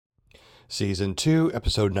Season 2,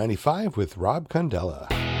 Episode 95 with Rob Condella.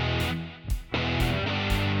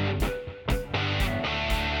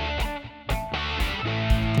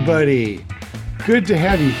 Buddy, good to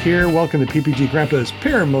have you here. Welcome to PPG Grandpa's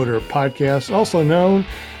Paramotor Podcast, also known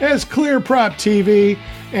as ClearProp TV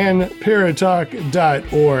and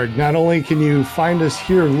Paratalk.org. Not only can you find us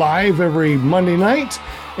here live every Monday night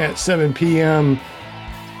at 7 p.m.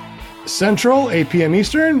 Central, 8 p.m.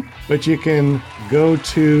 Eastern, but you can go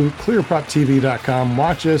to clearproptv.com,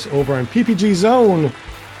 watch us over on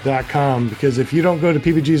ppgzone.com, because if you don't go to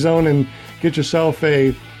PPG Zone and get yourself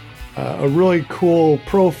a really cool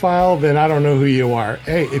profile, then I don't know who you are.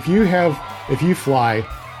 Hey, if you fly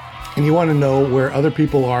and you want to know where other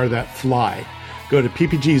people are that fly, go to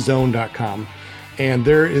ppgzone.com, and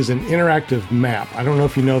there is an interactive map. I don't know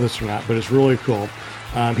if you know this or not, but it's really cool.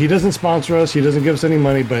 He doesn't sponsor us. He doesn't give us any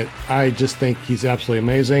money, but I just think he's absolutely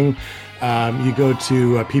amazing. You go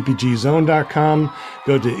to ppgzone.com,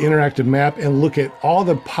 go to interactive map, and look at all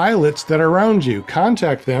the pilots that are around you.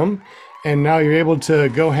 Contact them, and now you're able to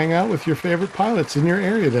go hang out with your favorite pilots in your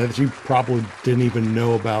area that you probably didn't even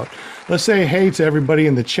know about. Let's say hey to everybody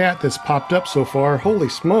in the chat that's popped up so far. Holy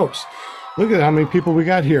smokes. Look at how many people we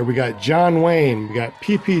got here. We got John Wayne, we got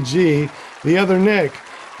PPG, the other Nick,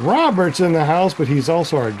 Robert's in the house, but he's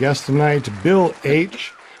also our guest tonight. Bill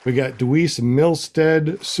H. We got Deweese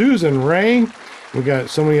Milstead, Susan Ray. We got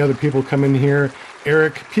so many other people coming here.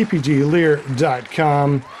 Eric,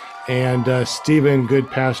 ppglear.com, and Stephen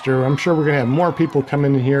Goodpastor. I'm sure we're going to have more people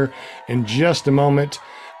coming in here in just a moment.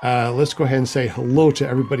 Let's go ahead and say hello to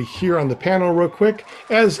everybody here on the panel real quick.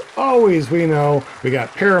 As always, we know we got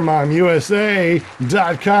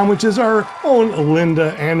ParamountUSA.com, which is our own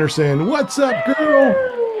Linda Anderson. What's up, girl?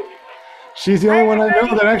 She's the only one I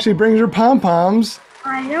know that actually brings her pom-poms.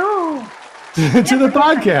 I know. to the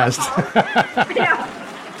podcast. Yeah,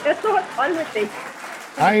 that's so much fun with these.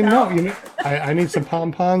 I know. I need some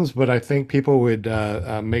pom-poms, but I think people would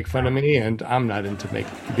make fun of me, and I'm not into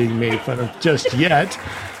being made fun of just yet.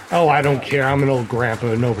 Oh, I don't care. I'm an old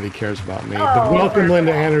grandpa. Nobody cares about me. But welcome,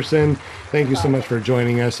 Linda Anderson. Thank you so much for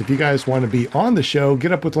joining us. If you guys want to be on the show,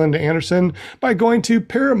 get up with Linda Anderson by going to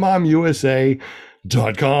ParamountUSA.com.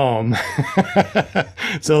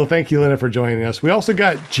 So thank you, Linda, for joining us. We also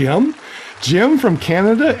got Jim from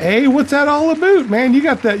Canada. Hey, what's that all about, man? You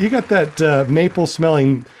got that maple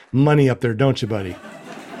smelling money up there, don't you, buddy?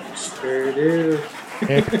 Sure do.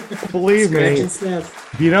 And believe me,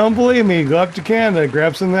 if you don't believe me, go up to Canada,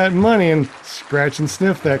 grab some of that money, and scratch and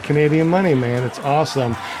sniff that Canadian money, man. It's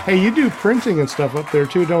awesome. Hey, you do printing and stuff up there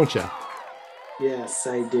too, don't you? Yes,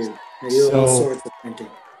 I do. I do all sorts of printing.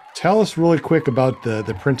 Tell us really quick about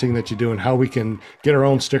the printing that you do and how we can get our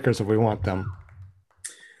own stickers if we want them.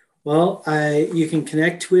 Well, you can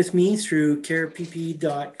connect with me through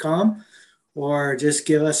carepp.com or just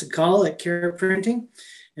give us a call at Care Printing,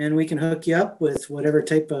 and we can hook you up with whatever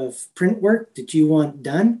type of print work that you want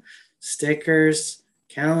done, stickers,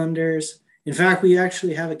 calendars. In fact, we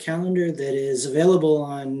actually have a calendar that is available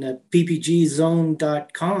on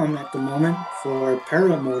ppgzone.com at the moment for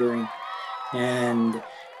paramotoring, and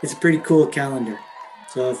it's a pretty cool calendar.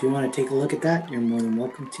 So if you want to take a look at that, you're more than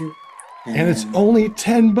welcome to. And it's only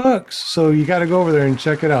 $10, so you got to go over there and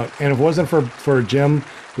check it out. And if it wasn't for Jim,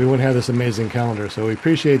 we wouldn't have this amazing calendar. So we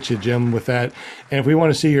appreciate you, Jim, with that. And if we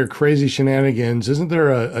want to see your crazy shenanigans, isn't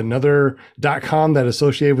there another .com that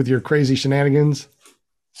associated with your crazy shenanigans?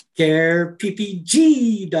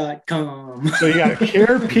 careppg.com. So you got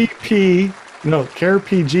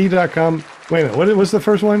carepg.com. Wait a minute, what's the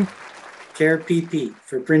first one? CarePP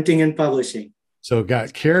for printing and publishing. So got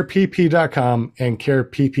carepp.com and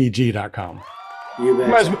careppg.com. You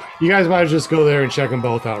bet. You guys might just go there and check them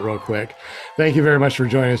both out real quick. Thank you very much for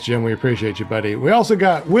joining us, Jim. We appreciate you, buddy. We also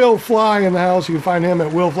got Will Fly in the house. You can find him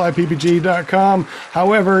at willflyppg.com.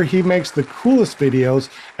 However, he makes the coolest videos.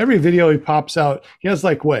 Every video he pops out, he has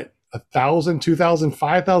 1,000, 2,000,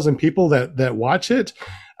 5,000 people that watch it.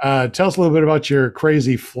 Tell us a little bit about your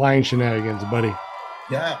crazy flying shenanigans, buddy.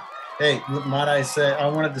 Yeah. Hey, I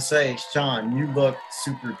wanted to say, Sean, you look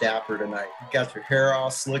super dapper tonight. You got your hair all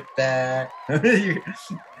slicked back. Doesn't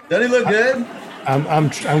he look good? I'm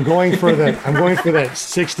going for that. I'm going for that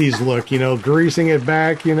 '60s look, greasing it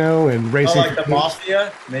back, and racing. Like the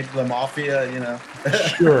mafia, maybe the mafia,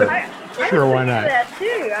 Sure, sure, why not? That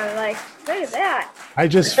too. I'm like, look at that. I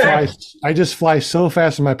just fly so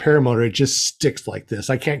fast in my paramotor, it just sticks like this.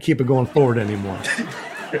 I can't keep it going forward anymore.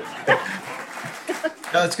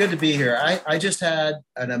 No, it's good to be here. I just had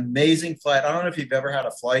an amazing flight. I don't know if you've ever had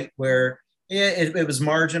a flight where Yeah, it was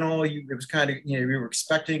marginal. It was kind of, you were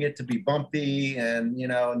expecting it to be bumpy and,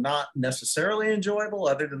 not necessarily enjoyable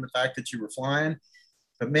other than the fact that you were flying.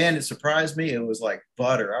 But man, it surprised me. It was like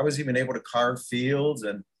butter. I was even able to carve fields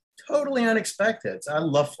and totally unexpected. So I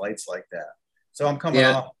love flights like that. So I'm coming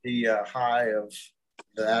off the high of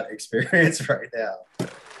that experience right now.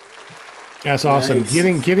 That's awesome. Nice.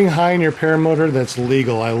 Getting high in your paramotor, that's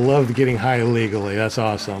legal. I love getting high legally. That's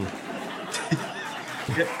awesome.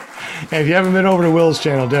 And if you haven't been over to Will's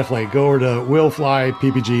channel, definitely go over to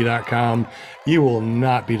willflyppg.com. You will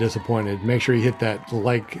not be disappointed. Make sure you hit that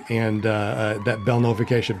like and that bell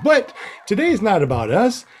notification. But today's not about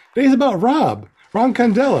us. Today's about Rob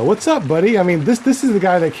Candela. What's up, buddy? I mean, this is the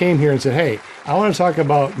guy that came here and said, hey, I want to talk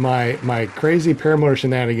about my crazy paramotor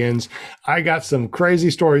shenanigans. I got some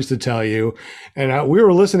crazy stories to tell you. And we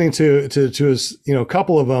were listening to his, a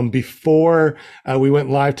couple of them before we went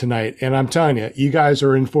live tonight. And I'm telling you, you guys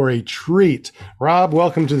are in for a treat. Rob,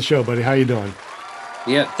 welcome to the show, buddy. How you doing?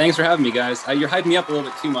 Yeah, thanks for having me, guys. You're hyping me up a little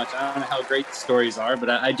bit too much. I don't know how great the stories are, but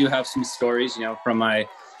I do have some stories, from my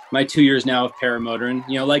 2 years now of paramotoring.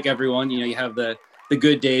 Like everyone, you have the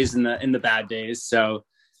good days and the bad days. So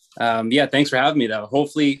thanks for having me though.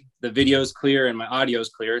 Hopefully the video is clear and my audio is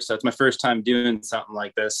clear. So it's my first time doing something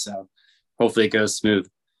like this. So hopefully it goes smooth.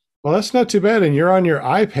 Well, that's not too bad. And you're on your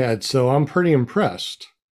iPad, so I'm pretty impressed.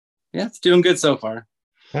 Yeah, it's doing good so far.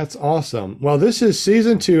 That's awesome. Well, this is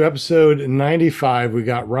season 2, episode 95. We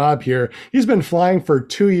got Rob here. He's been flying for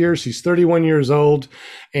 2 years. He's 31 years old,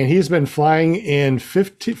 and he's been flying in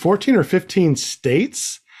 14 or 15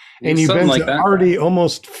 states. And you've been to already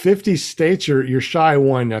almost 50 states. You're shy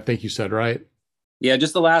one, I think you said, right? Yeah,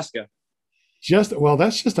 just Alaska.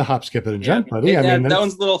 That's just a hop, skip, and a jump, buddy. That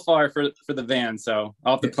one's a little far for the van, so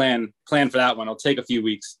I'll have to plan for that one. It'll take a few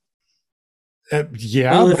weeks. Well,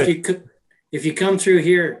 if you come through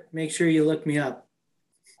here, make sure you look me up.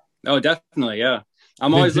 Oh, definitely, yeah.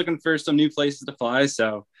 I'm always looking for some new places to fly.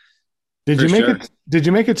 So, did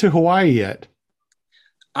you make it to Hawaii yet?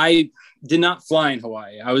 I did not fly in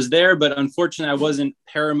Hawaii. I was there, but unfortunately, I wasn't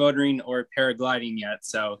paramotoring or paragliding yet.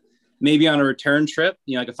 So maybe on a return trip,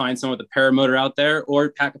 I could find someone with a paramotor out there,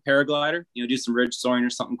 or pack a paraglider. Do some ridge soaring or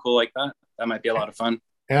something cool like that. That might be a lot of fun.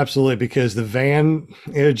 Absolutely, because the van,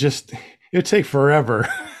 it'd take forever.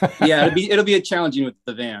 Yeah, it'll be a challenging with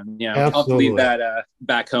the van. Yeah, I'll have to leave that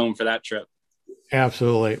back home for that trip.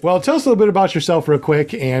 Absolutely. Well, tell us a little bit about yourself real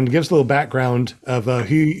quick and give us a little background of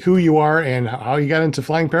who you are and how you got into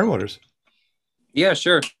flying paramotors. Yeah,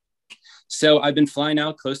 sure. So I've been flying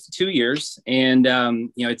now close to 2 years, and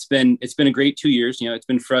it's been a great 2 years. It's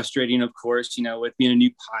been frustrating, of course, with being a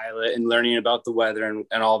new pilot and learning about the weather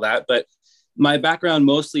and all that. But my background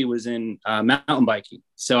mostly was in mountain biking.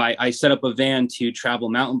 So I set up a van to travel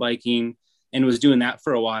mountain biking and was doing that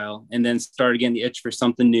for a while, and then started getting the itch for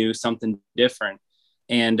something new, something different.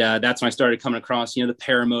 And that's when I started coming across, the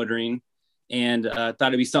paramotoring, and thought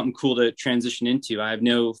it'd be something cool to transition into. I have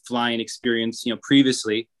no flying experience,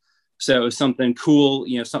 previously. So it was something cool,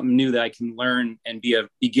 something new that I can learn and be a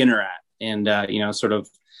beginner at, and,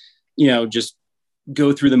 just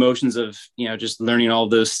go through the motions of, just learning all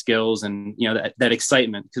those skills and, that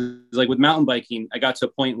excitement. Because like with mountain biking, I got to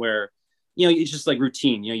a point where, it's just like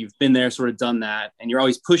routine, you've been there, sort of done that, and you're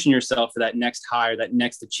always pushing yourself for that next high or that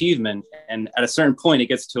next achievement. And at a certain point, it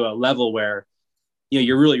gets to a level where,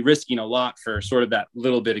 you're really risking a lot for sort of that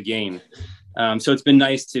little bit of gain. So it's been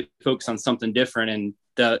nice to focus on something different.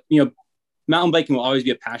 And mountain biking will always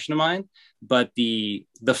be a passion of mine, but the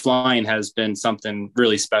flying has been something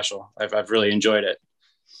really special. I've really enjoyed it.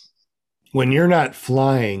 When you're not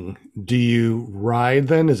flying, do you ride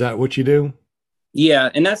then? Is that what you do? Yeah.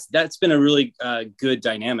 And that's been a really good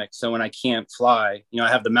dynamic. So when I can't fly, I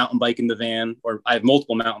have the mountain bike in the van, or I have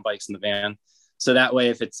multiple mountain bikes in the van. So that way,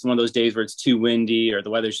 if it's one of those days where it's too windy or the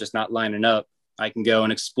weather's just not lining up, I can go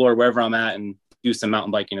and explore wherever I'm at and do some mountain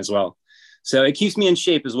biking as well. So it keeps me in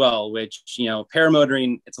shape as well, which,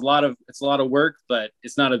 paramotoring, it's a lot of work, but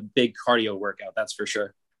it's not a big cardio workout. That's for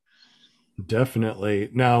sure. Definitely.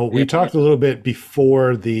 Now, we talked a little bit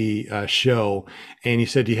before the show, and you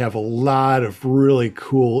said you have a lot of really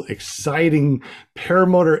cool, exciting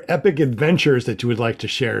paramotor epic adventures that you would like to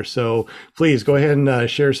share. So please go ahead and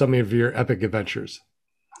share some of your epic adventures.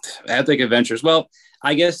 Epic adventures. Well,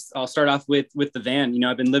 I guess I'll start off with the van.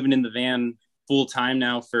 I've been living in the van full time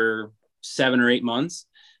now for 7 or 8 months.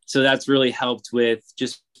 So that's really helped with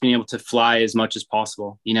just being able to fly as much as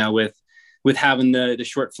possible, with having the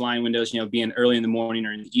short flying windows, being early in the morning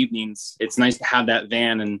or in the evenings. It's nice to have that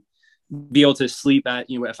van and be able to sleep at,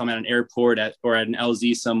 if I'm at an airport or at an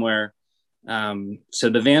LZ somewhere. So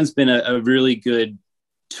the van's been a really good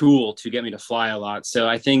tool to get me to fly a lot. So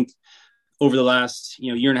I think over the last,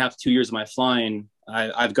 year and a half, 2 years of my flying,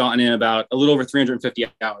 I've gotten in about a little over 350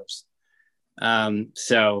 hours.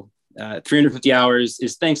 350 hours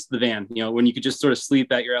is thanks to the van. When you could just sort of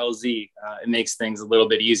sleep at your LZ, it makes things a little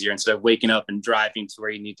bit easier instead of waking up and driving to where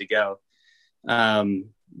you need to go.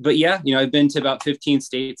 But yeah, I've been to about 15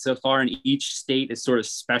 states so far, and each state is sort of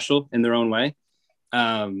special in their own way.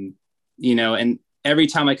 And every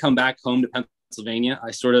time I come back home to Pennsylvania,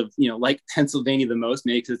 I sort of, like Pennsylvania the most,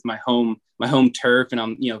 maybe because it's my home turf and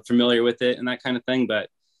I'm, familiar with it and that kind of thing. But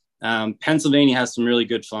Pennsylvania has some really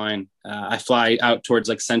good flying. I fly out towards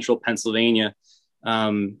like central Pennsylvania.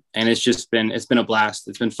 And it's been a blast.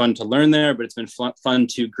 It's been fun to learn there, but it's been fun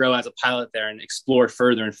to grow as a pilot there and explore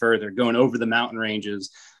further and further, going over the mountain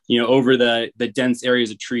ranges, over the dense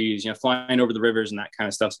areas of trees, flying over the rivers and that kind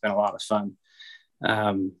of stuff's been a lot of fun.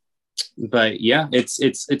 But yeah,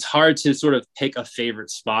 it's hard to sort of pick a favorite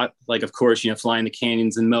spot. Like, of course, flying the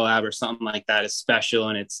canyons in Moab or something like that is special,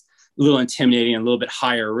 and it's a little intimidating and a little bit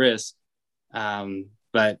higher risk.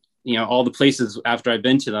 But all the places after I've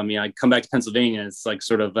been to them, I come back to Pennsylvania, it's like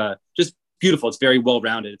sort of just beautiful. It's very well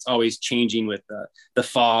rounded. It's always changing with the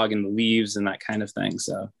fog and the leaves and that kind of thing.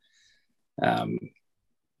 So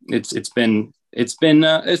it's been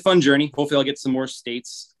a fun journey. Hopefully I'll get some more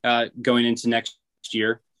states going into next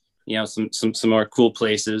year. Some more cool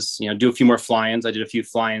places, do a few more fly-ins. I did a few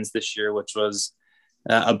fly-ins this year, which was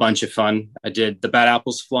a bunch of fun. I did the Bad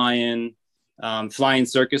Apples fly-in. Flying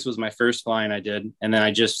Circus was my first flying I did. And then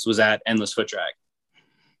I just was at Endless Foot Drag.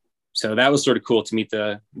 So that was sort of cool to meet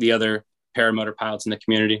the other paramotor pilots in the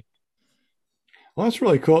community. Well, that's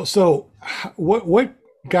really cool. So what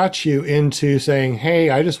got you into saying,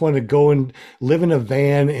 hey, I just want to go and live in a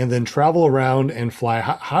van and then travel around and fly?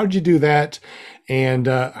 How did you do that? And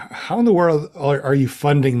how in the world are you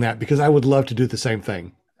funding that? Because I would love to do the same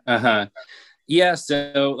thing. Yeah.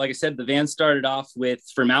 So like I said, the van started off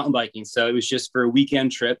for mountain biking. So it was just for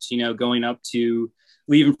weekend trips,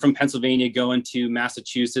 leaving from Pennsylvania, going to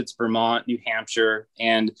Massachusetts, Vermont, New Hampshire.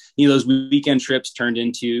 And, those weekend trips turned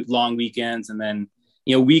into long weekends and then,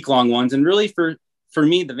 week-long ones. And really for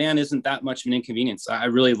me, the van isn't that much of an inconvenience. I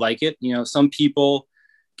really like it. Some people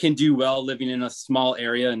can do well living in a small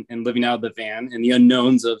area and living out of the van and the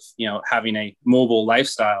unknowns of, having a mobile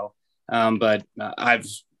lifestyle. But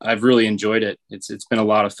I've really enjoyed it. It's been a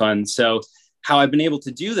lot of fun. So how I've been able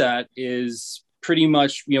to do that is pretty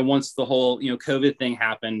much, once the whole, COVID thing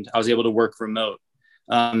happened, I was able to work remote.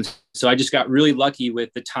 So I just got really lucky with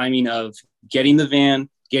the timing of getting the van,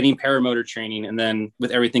 getting paramotor training. And then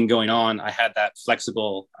with everything going on, I had that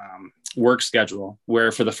flexible work schedule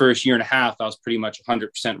where for the first year and a half, I was pretty much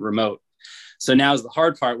 100% remote. So now is the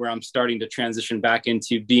hard part where I'm starting to transition back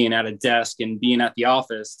into being at a desk and being at the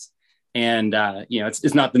office. And,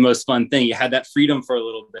 it's not the most fun thing. You had that freedom for a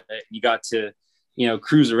little bit. You got to,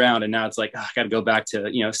 cruise around. And now it's like, I got to go back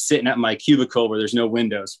to, sitting at my cubicle where there's no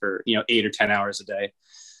windows for, 8 or 10 hours a day.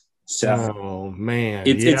 So, oh man,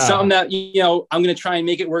 it's something that, I'm going to try and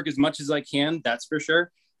make it work as much as I can. That's for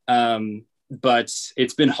sure. But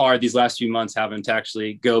it's been hard these last few months having to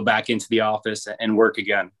actually go back into the office and work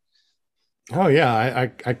again. Oh yeah.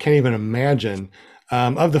 I can't even imagine.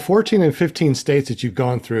 Of the 14 and 15 states that you've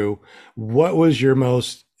gone through, what was your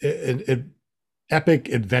most epic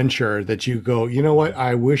adventure that you go, you know what?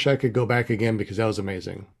 I wish I could go back again because that was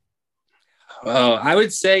amazing. Oh, I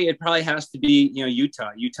would say it probably has to be,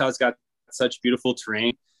 Utah. Utah's got such beautiful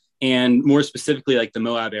terrain, and more specifically, like the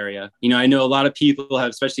Moab area. I know a lot of people have,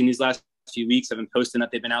 especially in these last few weeks, have been posting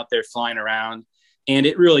that they've been out there flying around. And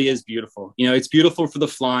it really is beautiful. It's beautiful for the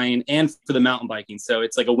flying and for the mountain biking. So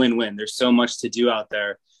it's like a win-win. There's so much to do out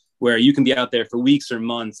there where you can be out there for weeks or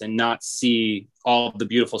months and not see all the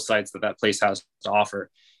beautiful sights that place has to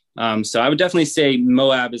offer. So I would definitely say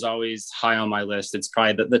Moab is always high on my list. It's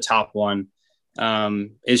probably the top one.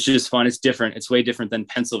 It's just fun. It's different. It's way different than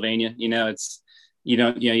Pennsylvania. You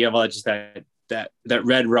have all just that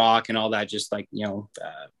red rock and all that, just like,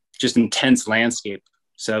 just intense landscape.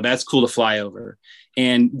 So that's cool to fly over.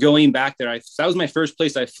 And going back there, that was my first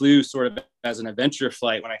place I flew sort of as an adventure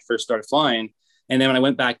flight when I first started flying. And then when I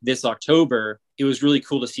went back this October, it was really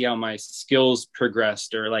cool to see how my skills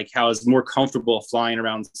progressed, or like how I was more comfortable flying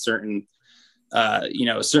around certain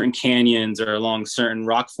canyons or along certain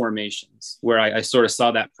rock formations, where I sort of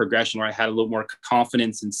saw that progression where I had a little more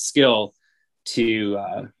confidence and skill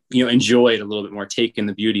to, enjoy it a little bit more, take in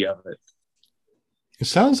the beauty of it. It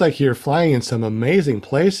sounds like you're flying in some amazing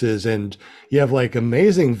places and you have like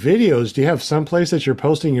amazing videos. Do you have some place that you're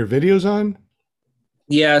posting your videos on?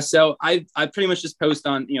 Yeah. So I pretty much just post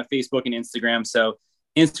on, Facebook and Instagram. So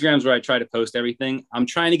Instagram's where I try to post everything. I'm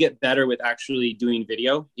trying to get better with actually doing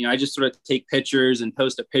video. I just sort of take pictures and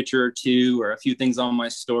post a picture or two or a few things on my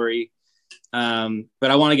story.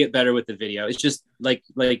 But I want to get better with the video. It's just like,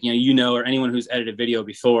 or anyone who's edited video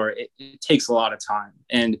before, it takes a lot of time.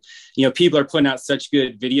 And, people are putting out such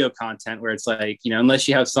good video content where it's like, unless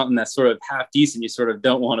you have something that's sort of half decent, you sort of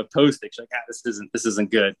don't want to post it. You're like, this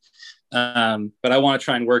isn't good. But I want to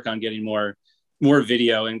try and work on getting more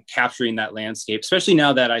video and capturing that landscape, especially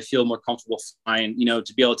now that I feel more comfortable flying,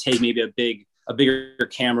 to be able to take maybe a bigger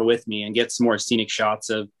camera with me and get some more scenic shots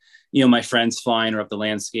of, my friends flying or of the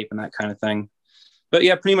landscape and that kind of thing. But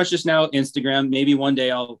yeah, pretty much just now Instagram. Maybe one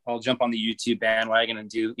day I'll jump on the YouTube bandwagon and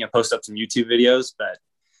do, post up some YouTube videos, but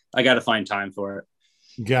I got to find time for it.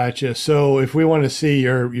 Gotcha. So if we want to see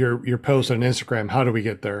your post on Instagram, how do we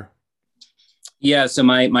get there? Yeah. So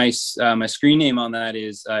my screen name on that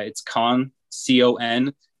is it's Con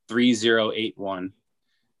 3081.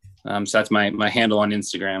 So that's my handle on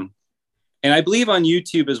Instagram. And I believe on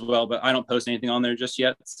YouTube as well, but I don't post anything on there just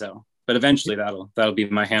yet. So, but eventually that'll be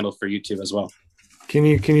my handle for YouTube as well. Can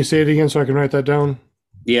you say it again so I can write that down?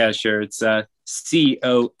 Yeah, sure. It's CON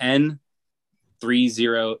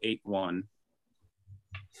 3081.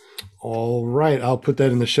 All right. I'll put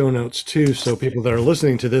that in the show notes too. So people that are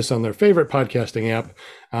listening to this on their favorite podcasting app,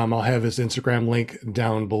 I'll have his Instagram link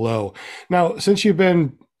down below. Now, since you've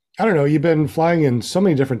been flying in so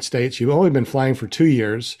many different states, you've only been flying for 2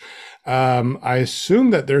 years. I assume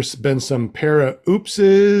that there's been some para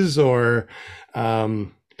oopses or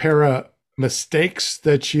para mistakes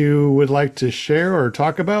that you would like to share or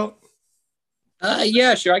talk about.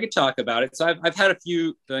 Yeah, sure. I could talk about it. So I've had a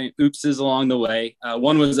few oopses along the way.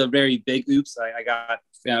 One was a very big oops. I got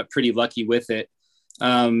pretty lucky with it.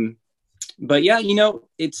 But yeah,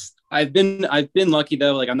 I've been lucky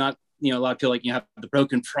though. Like I'm not, a lot of people have the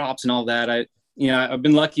broken props and all that. I've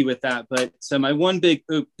been lucky with that. But so my one big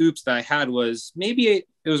oops that I had was maybe it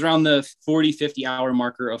was around the 40, 50 hour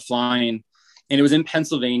marker of flying. And it was in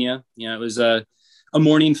Pennsylvania. It was a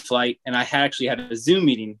morning flight. And I actually had a Zoom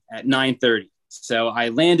meeting at 9:30. So I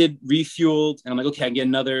landed, refueled, and I'm like, okay, I can get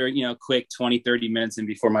another, quick 20, 30 minutes in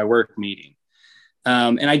before my work meeting.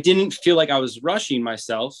 And I didn't feel like I was rushing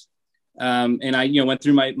myself. And I, went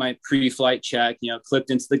through my pre-flight check,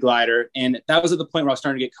 clipped into the glider. And that was at the point where I was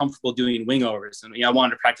starting to get comfortable doing wing overs. And I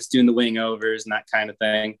wanted to practice doing the wing overs and that kind of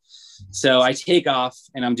thing. So I take off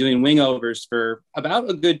and I'm doing wing overs for about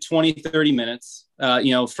a good 20, 30 minutes,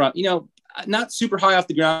 from, not super high off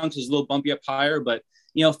the ground because it's a little bumpy up higher, but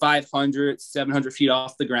 500, 700 feet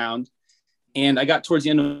off the ground. And I got towards the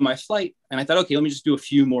end of my flight and I thought, okay, let me just do a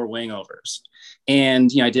few more wing overs.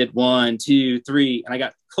 And, I did 1, 2, 3, and I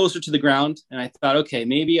got closer to the ground and I thought, okay,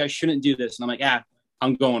 maybe I shouldn't do this. And I'm like,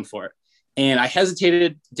 I'm going for it. And I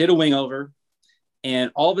hesitated, did a wing over.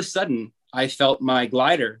 And all of a sudden I felt my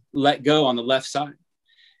glider let go on the left side.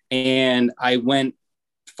 And I went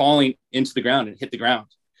falling into the ground and hit the ground.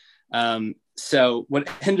 So what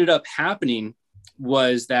ended up happening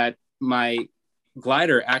was that my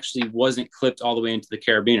glider actually wasn't clipped all the way into the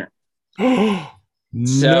carabiner.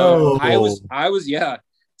 So I was, yeah.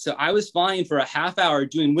 So I was flying for a half hour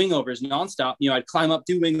doing wing overs nonstop. I'd climb up,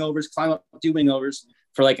 do wing overs, climb up, do wing overs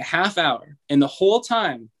for like a half hour. And the whole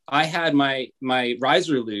time I had my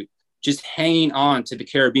riser loop just hanging on to the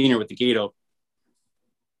carabiner with the gate open.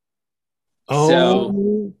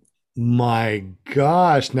 Oh my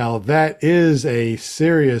gosh. Now that is a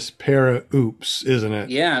serious para oops, isn't it?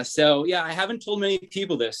 Yeah. So yeah, I haven't told many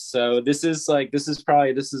people this. So this is the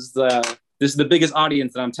biggest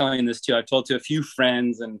audience that I'm telling this to. I've told to a few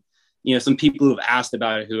friends and, some people who've asked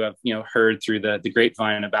about it, who have, heard through the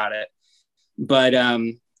grapevine about it. But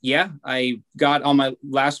yeah, I got on my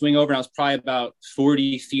last wing over and I was probably about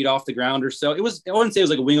 40 feet off the ground or so. I wouldn't say it was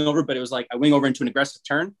like a wing over, but it was like a wing over into an aggressive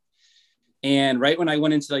turn. And right when I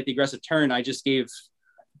went into like the aggressive turn, I just gave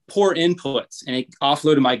poor inputs and it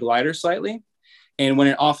offloaded my glider slightly. And when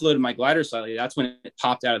it offloaded my glider slightly, that's when it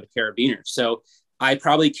popped out of the carabiner. So I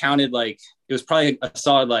probably counted it was probably a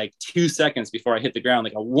solid 2 seconds before I hit the ground,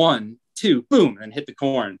 like a 1, 2, boom, and hit the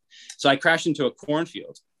corn. So I crashed into a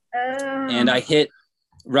cornfield and I hit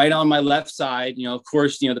right on my left side. Of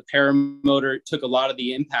course, the paramotor took a lot of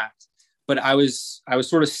the impact. But I was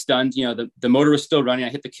sort of stunned. The motor was still running. I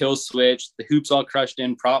hit the kill switch. The hoops all crushed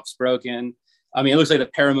in. Props broken. I mean, it looks like the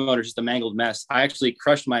paramotor is just a mangled mess. I actually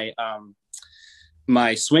crushed my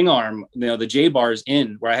my swing arm, the J bars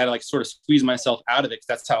in, where I had to sort of squeeze myself out of it because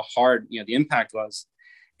that's how hard the impact was.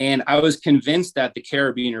 And I was convinced that the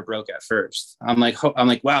carabiner broke at first. I'm like,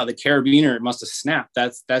 wow, the carabiner must have snapped.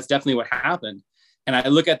 That's definitely what happened. And I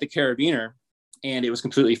look at the carabiner, and it was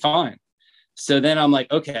completely fine. So then I'm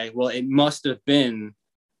like, okay, well, it must have been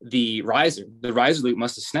the riser loop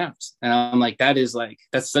must have snapped. And I'm like,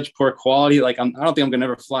 that's such poor quality. Like, I don't think I'm gonna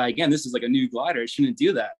ever fly again. This is like a new glider. It shouldn't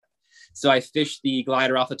do that. So I fish the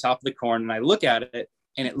glider off the top of the corn and I look at it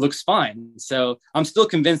and it looks fine. So I'm still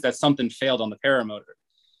convinced that something failed on the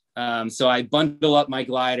paramotor. So I bundle up my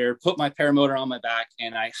glider, put my paramotor on my back,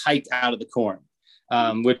 and I hiked out of the corn,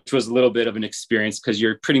 which was a little bit of an experience because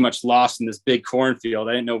you're pretty much lost in this big cornfield.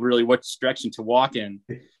 I didn't know really which direction to walk in.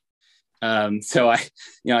 So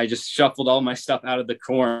I just shuffled all my stuff out of the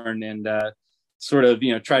corn and sort of,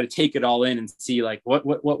 try to take it all in and see like what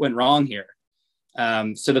went wrong here.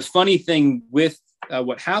 So the funny thing with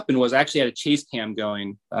what happened was I actually had a chase cam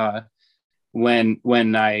going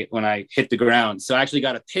when I hit the ground. So I actually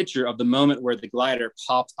got a picture of the moment where the glider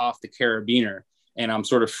popped off the carabiner and I'm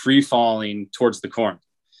sort of free falling towards the corn.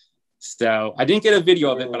 So I didn't get a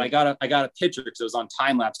video of it, but I got a picture because it was on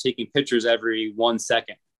time lapse, taking pictures every 1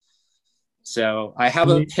 second. So I have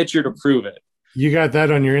a picture to prove it. You got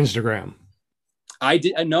that on your Instagram? I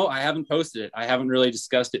did. No, I haven't posted it. I haven't really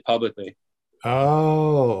discussed it publicly.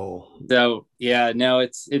 Oh. So yeah, no,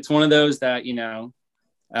 it's one of those that,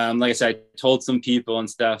 like I said, I told some people and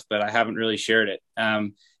stuff, but I haven't really shared it.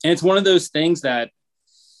 And it's one of those things that,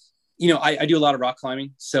 I do a lot of rock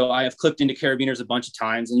climbing. So I have clipped into carabiners a bunch of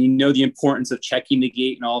times and the importance of checking the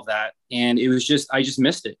gate and all of that. And it was I just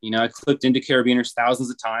missed it. I clipped into carabiners thousands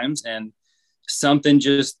of times and something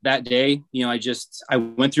just that day, I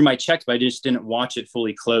went through my checks, but I just didn't watch it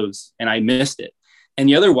fully close and I missed it. And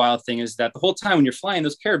the other wild thing is that the whole time when you're flying,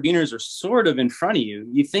 those carabiners are sort of in front of you.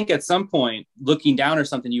 You think at some point looking down or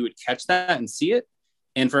something, you would catch that and see it.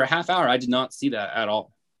 And for a half hour, I did not see that at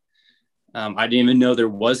all. I didn't even know there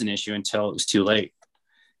was an issue until it was too late.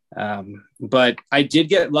 But I did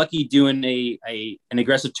get lucky doing an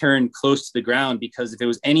aggressive turn close to the ground, because if it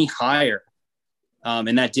was any higher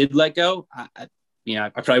and that did let go, I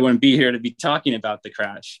probably wouldn't be here to be talking about the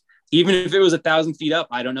crash. Even if it was 1,000 feet up,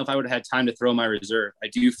 I don't know if I would have had time to throw my reserve. I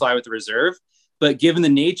do fly with the reserve, but given the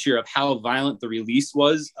nature of how violent the release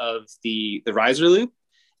was of the riser loop,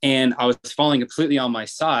 and I was falling completely on my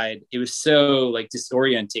side, it was so like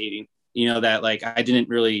disorientating, that like I didn't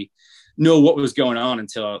really know what was going on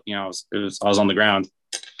until I was on the ground.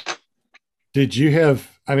 Did you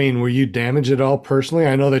were you damaged at all personally?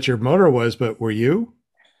 I know that your motor was, but were you?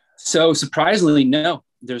 So surprisingly, no.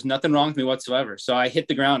 There's nothing wrong with me whatsoever. So I hit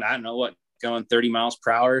the ground, I don't know what, going 30 miles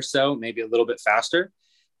per hour or so, maybe a little bit faster,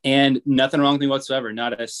 and nothing wrong with me whatsoever.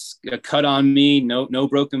 Not a cut on me, no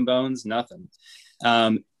broken bones, nothing.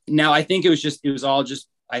 Now I think it was all just,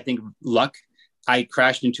 I think, luck. I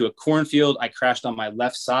crashed into a cornfield. I crashed on my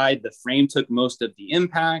left side. The frame took most of the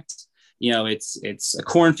impact. It's a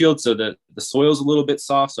cornfield, so the soil's a little bit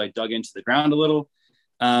soft. So I dug into the ground a little.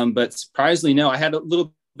 But surprisingly, no, I had a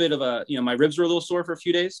little bit of my ribs were a little sore for a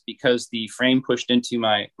few days because the frame pushed into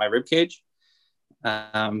my rib cage.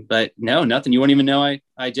 But no, nothing. You won't even know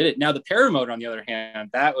I did it. Now the paramotor, on the other hand,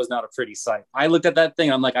 that was not a pretty sight. I looked at that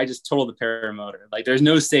thing. I'm like, I just totaled the paramotor. Like, there's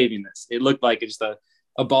no saving this. It looked like it's just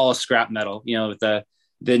a ball of scrap metal, with the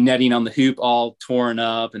netting on the hoop all torn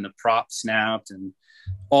up and the prop snapped and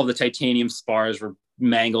all the titanium spars were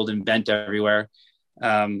mangled and bent everywhere.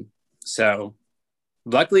 So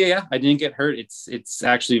luckily, yeah, I didn't get hurt. It's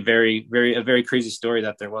actually a very crazy story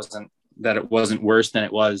that it wasn't worse than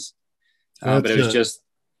it was. But it was just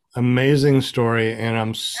amazing story. And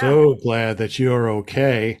I'm so glad that you are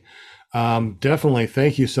okay. Definitely.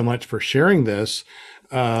 Thank you so much for sharing this.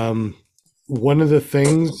 One of the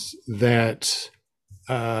things that,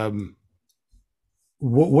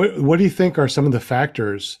 what do you think are some of the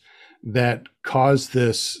factors that caused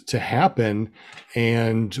this to happen?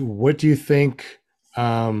 And what do you think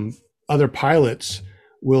other pilots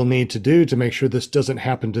will need to do to make sure this doesn't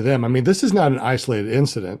happen to them? I mean, this is not an isolated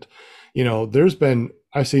incident.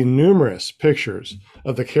 I see numerous pictures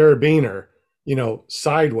of the carabiner,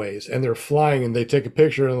 sideways, and they're flying and they take a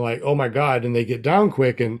picture and like, oh my God, and they get down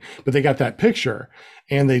quick, but they got that picture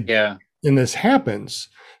and and this happens.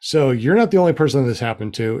 So you're not the only person that this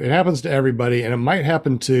happened to. It happens to everybody, and it might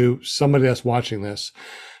happen to somebody that's watching this.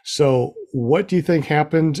 So what do you think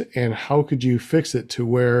happened, and how could you fix it to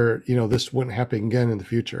where, this wouldn't happen again in the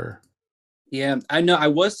future? Yeah, I know. I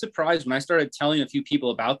was surprised when I started telling a few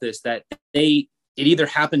people about this, that it either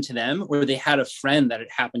happened to them or they had a friend that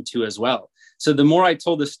it happened to as well. So the more I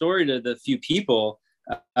told the story to the few people,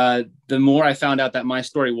 the more I found out that my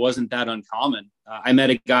story wasn't that uncommon. I met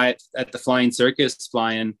a guy at the flying circus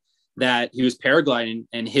flying that he was paragliding,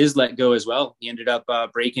 and his let go as well. He ended up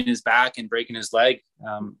breaking his back and breaking his leg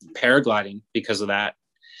paragliding because of that.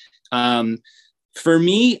 For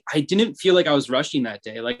me, I didn't feel like I was rushing that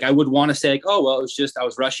day. Like I would want to say like, oh, well, it was just, I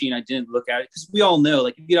was rushing. I didn't look at it. Cause we all know,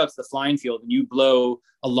 like if you get out to the flying field and you blow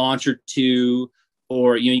a launch or two,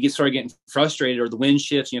 or, you know, you start getting frustrated or the wind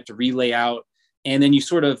shifts, you have to relay out. And then you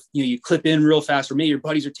sort of, you know, you clip in real fast, or maybe your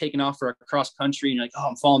buddies are taking off for a cross country and you're like, oh,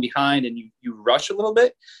 I'm falling behind, and you rush a little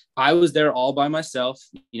bit. I was there all by myself.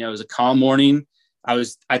 You know, it was a calm morning. I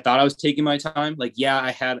thought I was taking my time. Like, yeah,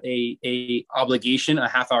 I had a obligation a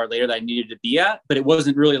half hour later that I needed to be at, but it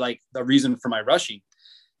wasn't really like the reason for my rushing.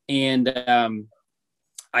 And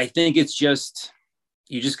I think it's just,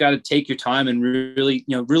 you just got to take your time and really,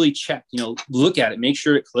 you know, really check, you know, look at it, make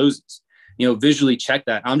sure it closes, you know, visually check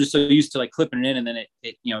that. I'm just so used to like clipping it in, and then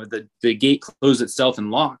it you know, the gate closes itself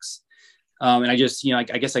and locks. And I just, you know, I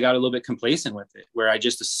guess I got a little bit complacent with it, where I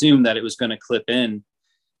just assumed that it was going to clip in,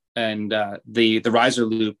 and the riser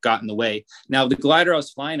loop got in the way. Now the glider I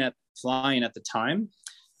was flying at the time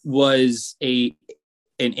was an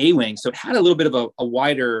A-wing, so it had a little bit of a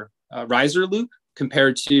wider riser loop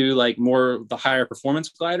compared to like more the higher performance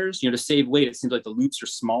gliders. You know, to save weight, it seems like the loops are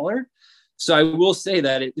smaller. So I will say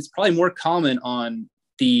that it's probably more common on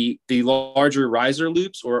the larger riser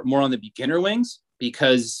loops, or more on the beginner wings,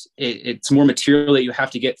 because it's more material that you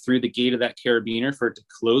have to get through the gate of that carabiner for it to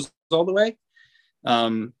close all the way.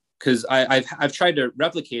 Because I've tried to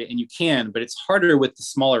replicate it, and you can, but it's harder with the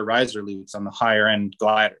smaller riser loops on the higher end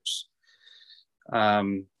gliders.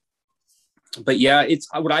 But yeah, it's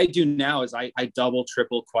what I do now is I double,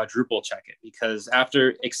 triple, quadruple check it, because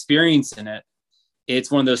after experiencing it,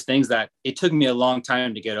 it's one of those things that it took me a long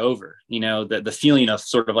time to get over. You know, the feeling of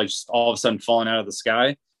sort of like just all of a sudden falling out of the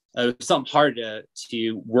sky. It was something hard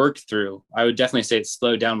to work through. I would definitely say it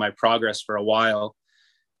slowed down my progress for a while.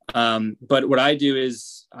 But what I do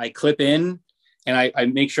is I clip in, and I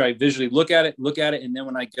make sure I visually look at it. And then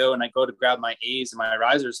when I go to grab my A's and my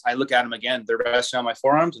risers, I look at them again. They're resting on my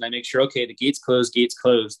forearms, and I make sure, okay, the gate's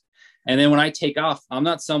closed. And then when I take off, I'm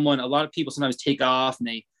not someone, a lot of people sometimes take off and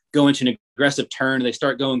they go into an aggressive turn and they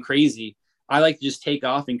start going crazy. I like to just take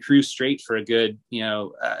off and cruise straight for a good,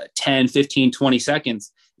 10, 15, 20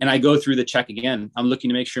 seconds. And I go through the check again. I'm looking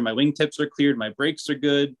to make sure my wingtips are cleared, my brakes are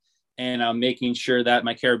good, and I'm making sure that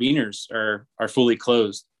my carabiners are fully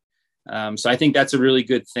closed. So I think that's a really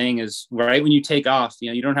good thing, is right when you take off,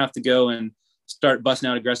 you don't have to go and start busting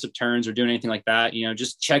out aggressive turns or doing anything like that.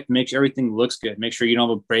 Just check, make sure everything looks good. Make sure you don't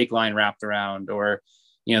have a brake line wrapped around, or,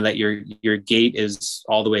 that your gate is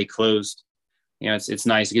all the way closed. It's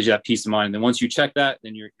nice. It gives you that peace of mind. And then once you check that,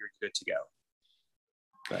 then you're good to go.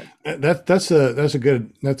 But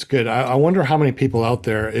That's good. I wonder how many people out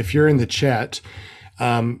there, if you're in the chat,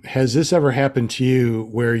 has this ever happened to you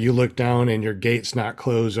where you look down and your gate's not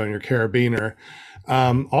closed on your carabiner?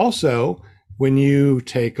 Also, when you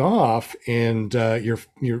take off and you're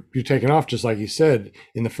taking off, just like you said,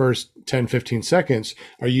 in the first 10, 15 seconds,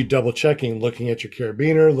 are you double checking, looking at your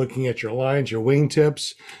carabiner, looking at your lines, your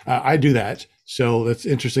wingtips? I do that. So that's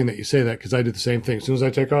interesting that you say that, because I do the same thing. As soon as I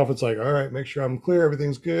take off, it's like, all right, make sure I'm clear.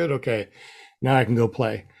 Everything's good. Okay, now I can go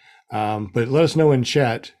play. But let us know in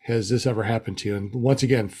chat, has this ever happened to you? And once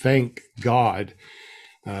again, thank God,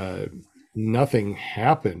 nothing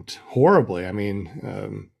happened horribly. I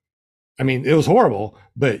mean, it was horrible,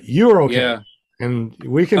 but you were okay. Yeah. And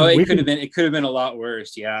we can. It could have been a lot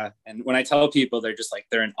worse. Yeah. And when I tell people, they're just like,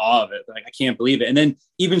 they're in awe of it. They're like, I can't believe it. And then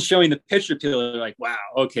even showing the picture to people, they're like, wow,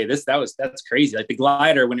 okay, that's crazy. Like the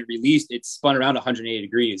glider, when it released, it spun around 180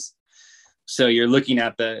 degrees. So you're looking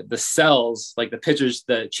at the cells, like the pictures,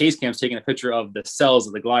 the chase cam's taking a picture of the cells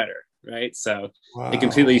of the glider, right? So It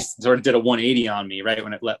completely sort of did a 180 on me, right,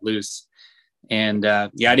 when it let loose. And I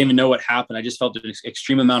didn't even know what happened. I just felt an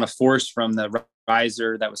extreme amount of force from the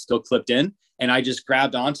riser that was still clipped in. And I just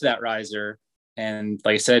grabbed onto that riser. And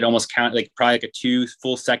like I said, almost probably like 2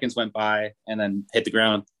 full seconds went by and then hit the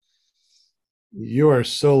ground. You are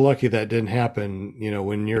so lucky that didn't happen,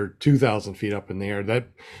 when you're 2,000 feet up in the air.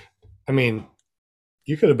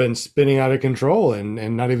 You could have been spinning out of control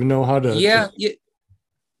and not even know how to. Yeah.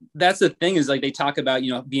 That's the thing, is like they talk about,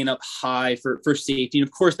 being up high for safety. And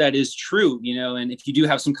of course that is true, and if you do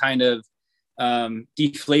have some kind of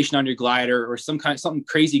deflation on your glider, or something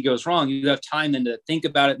crazy goes wrong, you have time then to think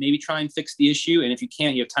about it, maybe try and fix the issue. And if you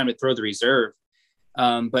can't, you have time to throw the reserve.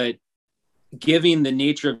 But given the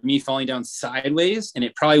nature of me falling down sideways, and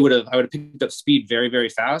I would have picked up speed very, very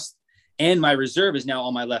fast. And my reserve is now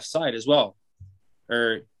on my left side as well.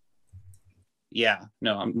 I'm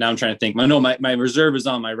trying to think. My reserve is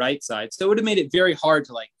on my right side. So it would have made it very hard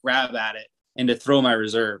to like grab at it and to throw my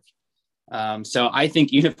reserve. So I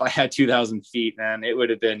think even if I had 2,000 feet, man, it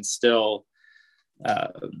would have been still uh,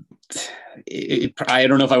 I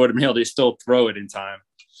don't know if I would have been able to still throw it in time,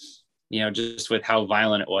 just with how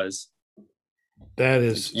violent it was. That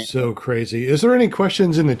is so crazy. Is there any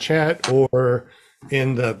questions in the chat or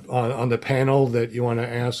in the on the panel that you want to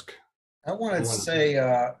ask? I want to say,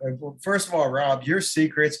 first of all, Rob, your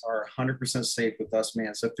secrets are 100% safe with us,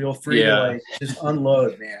 man. So feel free to just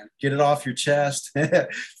unload, man. Get it off your chest.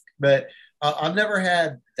 But I've never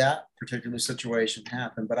had that particular situation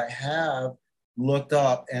happen, but I have looked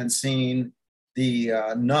up and seen the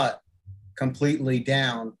nut completely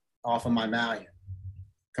down off of my Malian.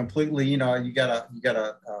 Completely, you gotta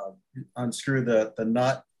unscrew the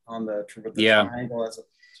nut on the triangle,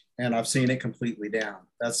 and I've seen it completely down.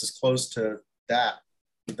 That's as close to that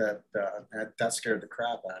scared the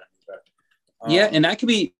crap out of me. But and that could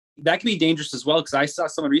be dangerous as well, because I saw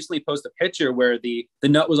someone recently post a picture where the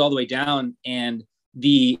nut was all the way down and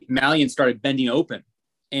the Malian started bending open,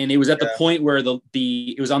 and it was at the point where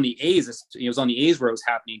it was on the A's. It was on the A's where it was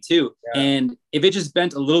happening too. Yeah. And if it just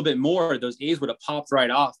bent a little bit more, those A's would have popped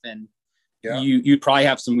right off, and you'd probably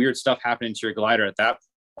have some weird stuff happening to your glider at that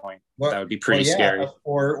point. That would be pretty scary.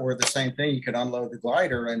 Or the same thing, you could unload the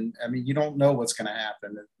glider, and I mean, you don't know what's going to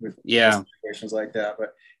happen with situations like that.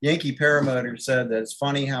 But Yankee Paramotor said that it's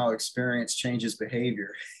funny how experience changes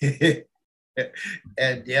behavior.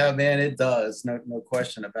 And yeah, man, it does. No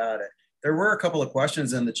question about it. There were a couple of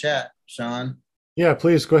questions in the chat, Sean. Yeah,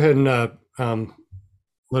 please go ahead and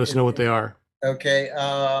let us know what they are. Okay.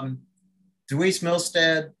 Deweese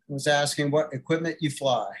Milstead was asking what equipment you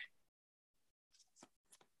fly.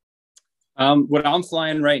 What I'm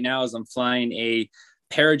flying right now is I'm flying a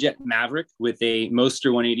Parajet Maverick with a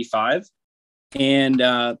Moster 185. And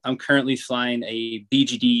I'm currently flying a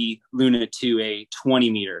BGD Luna 2, a 20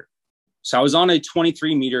 meter. So I was on a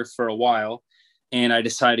 23 meter for a while, and I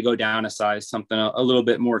decided to go down a size, something a little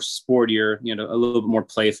bit more sportier, a little bit more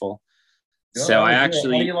playful. So I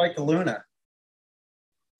actually. How do you like the Luna?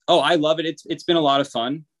 Oh, I love it. It's been a lot of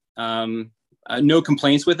fun. No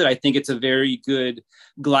complaints with it. I think it's a very good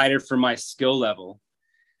glider for my skill level.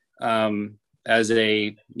 As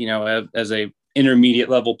a intermediate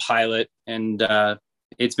level pilot, and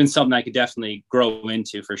it's been something I could definitely grow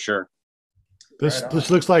into for sure.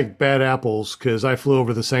 This looks like bad apples, because I flew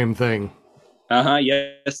over the same thing.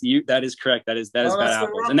 Yes, that is correct. That is bad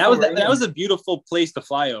apples, and that was a beautiful place to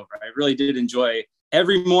fly over. I really did enjoy.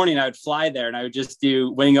 Every morning I would fly there, and I would just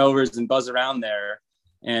do wing overs and buzz around there,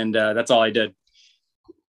 and that's all I did.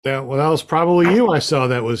 That was probably you I saw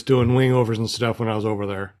that was doing wing overs and stuff when I was over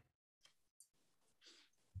there.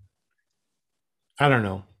 I don't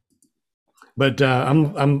know, but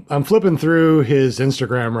I'm flipping through his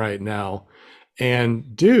Instagram right now,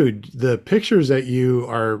 and dude, the pictures that you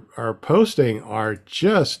are posting are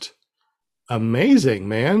just amazing,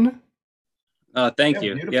 man. Thank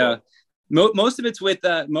you. Beautiful. Yeah, most of it's with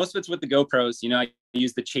the GoPros. I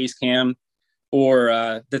use the Chase Cam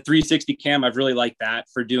or the 360 cam. I've really liked that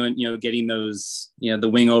for doing, getting those, the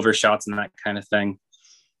wing over shots and that kind of thing.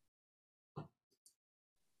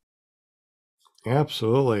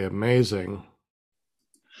 Absolutely amazing.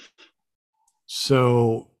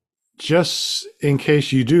 So just in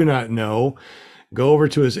case you do not know, go over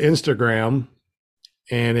to his Instagram,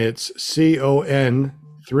 and it's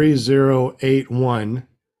CON3081,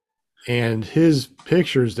 and his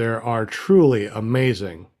pictures there are truly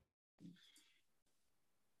amazing.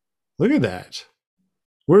 Look at that.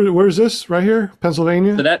 Where's this right here?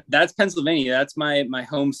 Pennsylvania? So that's Pennsylvania. That's my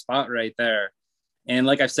home spot right there. And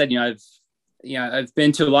like I've said, I've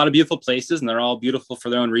been to a lot of beautiful places, and they're all beautiful for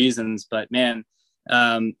their own reasons. But man,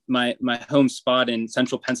 my home spot in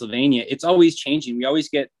central Pennsylvania, it's always changing.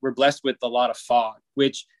 We're blessed with a lot of fog,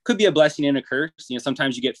 which could be a blessing and a curse.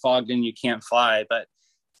 Sometimes you get fogged and you can't fly, but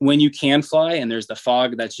when you can fly and there's the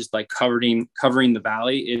fog that's just like covering the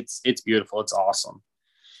valley, it's beautiful. It's awesome.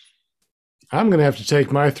 I'm going to have to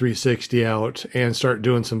take my 360 out and start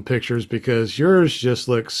doing some pictures, because yours just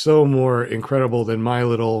looks so more incredible than my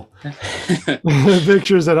little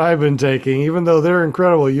pictures that I've been taking. Even though they're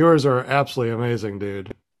incredible, yours are absolutely amazing,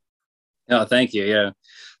 dude. Oh, thank you. Yeah.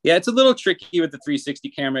 It's a little tricky with the 360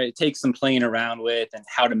 camera. It takes some playing around with and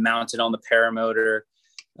how to mount it on the paramotor.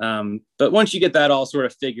 But once you get that all sort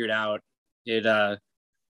of figured out, it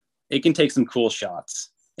can take some cool shots.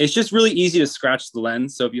 It's just really easy to scratch the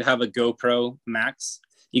lens. So if you have a GoPro Max,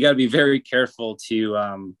 you got to be very careful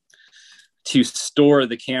to store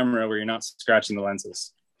the camera where you're not scratching the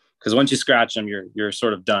lenses, because once you scratch them, you're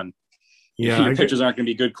sort of done. Yeah, your pictures aren't going to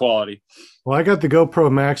be good quality. Well, I got the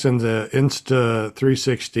GoPro Max and the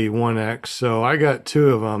Insta360 One X, so I got two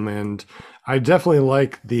of them, and I definitely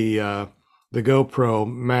like the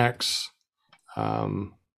GoPro Max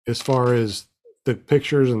as far as the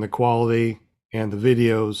pictures and the quality and the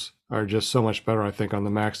videos are just so much better, I think, on the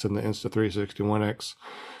Max than the Insta360 ONE X.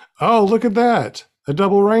 Oh, look at that. A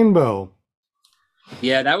double rainbow.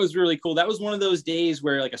 Yeah, that was really cool. That was one of those days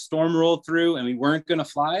where like a storm rolled through and we weren't going to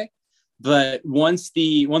fly. But once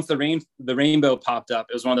the rainbow popped up,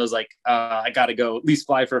 it was one of those like, I got to go at least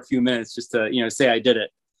fly for a few minutes just to, say I did it.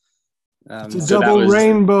 It's a double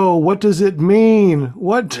rainbow. What does it mean?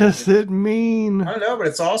 What does it mean? I don't know, but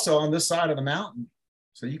it's also on this side of the mountain.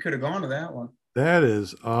 So you could have gone to that one. That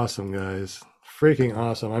is awesome, guys. Freaking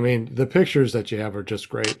awesome. I mean, the pictures that you have are just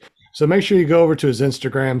great. So make sure you go over to his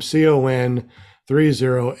Instagram,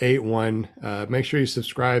 CON3081. Make sure you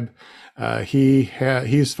subscribe.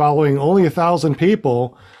 He's following only 1,000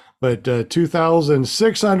 people, but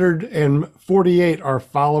 2,648 are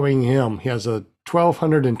following him. He has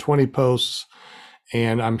 1,220 posts,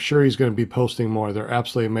 and I'm sure he's going to be posting more. They're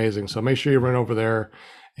absolutely amazing. So make sure you run over there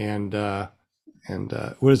and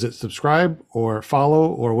what is it? Subscribe or follow,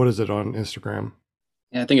 or what is it on Instagram?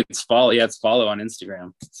 Yeah, I think it's follow. Yeah, it's follow on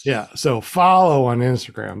Instagram. Yeah, so follow on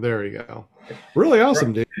Instagram. There you go. Really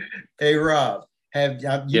awesome, dude. Hey, Rob,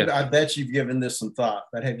 I bet you've given this some thought,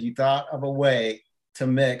 but have you thought of a way to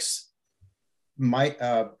mix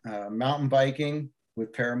mountain biking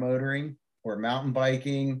with paramotoring, or mountain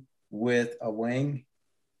biking with a wing?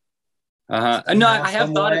 No, I have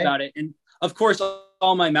thought about it. And of course,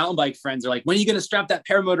 all my mountain bike friends are like, when are you going to strap that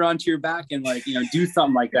paramotor onto your back and like, do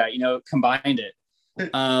something like that, combined it.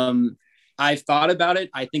 I've thought about it.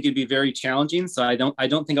 I think it'd be very challenging. So I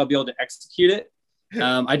don't think I'll be able to execute it.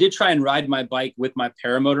 I did try and ride my bike with my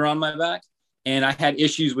paramotor on my back, and I had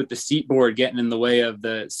issues with the seat board getting in the way of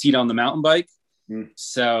the seat on the mountain bike.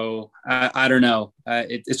 So I don't know.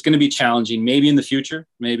 It's going to be challenging. Maybe in the future,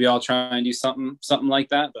 maybe I'll try and do something like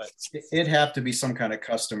that. But it'd have to be some kind of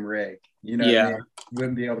custom rig. Yeah, you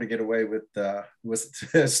wouldn't be able to get away with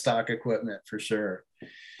stock equipment for sure.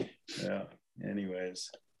 Yeah.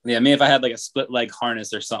 Anyways. Yeah, maybe if I had like a split leg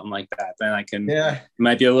harness or something like that, then I can. Yeah. It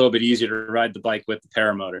might be a little bit easier to ride the bike with the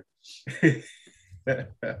paramotor. I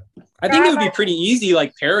think it would be pretty easy,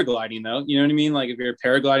 like paragliding, though. You know what I mean? Like if you're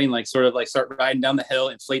paragliding, like sort of like start riding down the hill,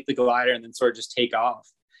 inflate the glider, and then sort of just take off.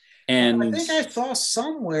 And I think I saw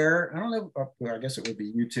somewhere, I don't know, I guess it would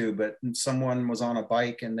be YouTube, but someone was on a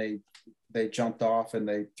bike and they jumped off and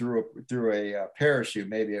they threw a parachute.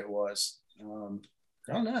 Maybe it was.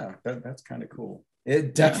 I don't know. That's kind of cool.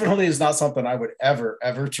 It definitely is not something I would ever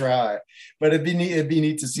try, but it'd be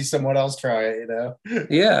neat to see someone else try it,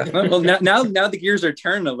 Yeah. Well, now the gears are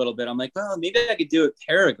turning a little bit. I'm like, well, maybe I could do it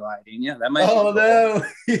paragliding. Yeah, that might. Oh no.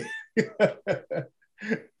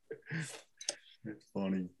 It's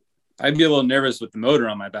funny. I'd be a little nervous with the motor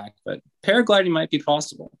on my back, but paragliding might be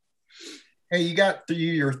possible. Hey, you got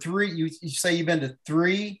your three. You say you've been to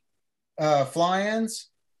 3 fly-ins?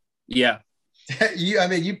 Yeah.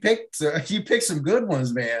 You picked some good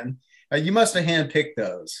ones, man. You must have handpicked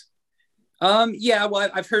those. Yeah, well,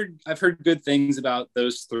 I've heard good things about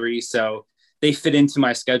those 3, so they fit into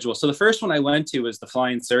my schedule. So the first one I went to was the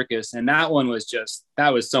Flying Circus, and that one was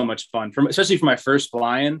so much fun, especially for my first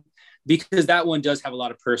fly-in, because that one does have a lot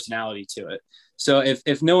of personality to it. So if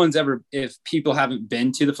people haven't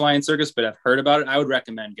been to the Flying Circus but have heard about it, I would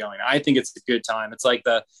recommend going. I think it's a good time. It's like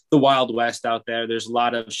the Wild West out there. There's a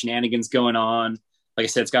lot of shenanigans going on. Like I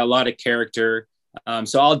said, it's got a lot of character.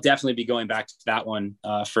 So I'll definitely be going back to that one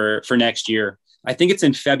for next year. I think it's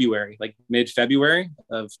in February, like mid-February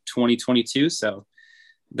of 2022. So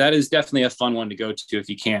that is definitely a fun one to go to if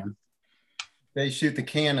you can. They shoot the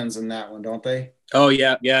cannons in that one, don't they? Oh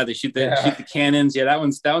yeah, they shoot the cannons. Yeah, that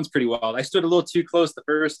one's pretty wild. I stood a little too close the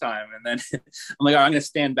first time, and then I'm like, I'm going to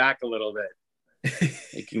stand back a little bit.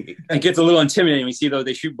 It gets a little intimidating. We see though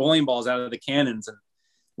they shoot bowling balls out of the cannons, and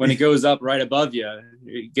when it goes up right above you,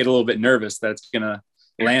 you get a little bit nervous that it's going to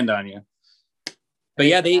land on you. But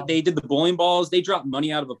yeah, they did the bowling balls. They dropped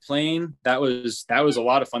money out of a plane. That was a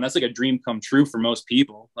lot of fun. That's like a dream come true for most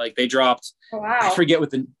people. Like they dropped. Wow. I forget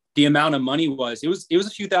what the amount of money was. It was a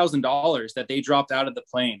few $1,000s that they dropped out of the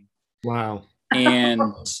plane. Wow. And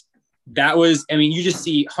that was, you just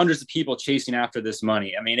see hundreds of people chasing after this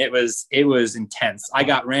money. It was intense. I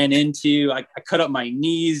got ran into, I cut up my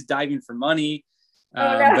knees diving for money.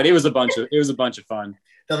 But it was a bunch of fun.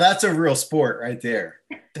 Now that's a real sport right there.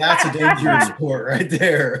 That's a dangerous sport right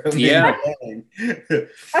there. Yeah.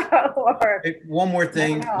 Oh, Lord. One more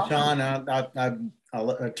thing, Sean,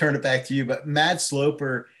 I'll turn it back to you, but Matt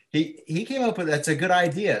Sloper, he came up with, that's a good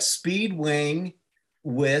idea. Speed wing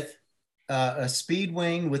with a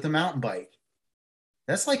mountain bike.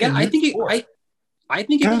 That's like, I I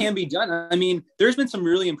think it Yeah. can be done. I mean, there's been some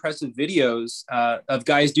really impressive videos of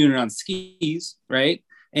guys doing it on skis, right?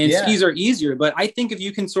 And Yeah. skis are easier, but I think if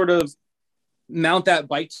you can sort of mount that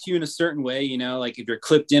bike to you in a certain way, you know, like if you're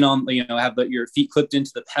clipped in on, you know, have your feet clipped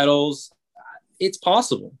into the pedals, it's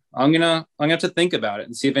possible. I'm gonna have to think about it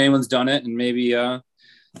and see if anyone's done it, and maybe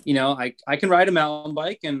you know, I can ride a mountain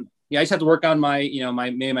bike, and yeah, I just have to work on my, you know,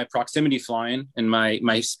 maybe my proximity flying and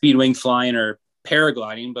my speed wing flying or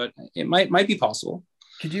paragliding, but it might be possible.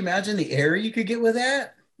 Could you imagine the air you could get with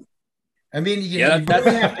that? I mean, you That's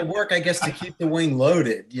really have to work, I guess, to keep the wing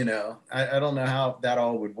loaded. You know, I don't know how that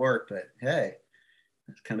all would work, but hey,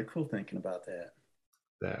 it's kind of cool thinking about that.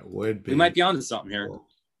 That would be. we might be onto something here.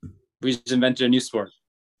 We just invented a new sport,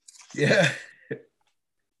 Yeah.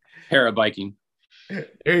 para biking.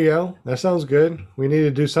 There you go. That sounds good. We need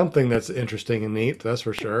to do something that's interesting and neat. That's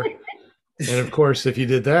for sure. And of course, if you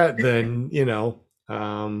did that, then you know,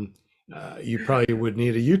 you probably would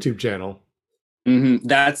need a YouTube channel.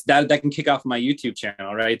 That can kick off my YouTube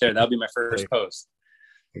channel right there. That'll be my first post.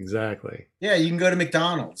 Exactly. Yeah, you can go to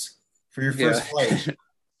McDonald's for your first flight.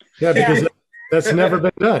 Yeah, because that's never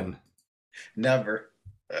been done. Never.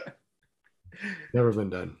 Never been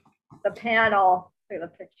done. The panel. Look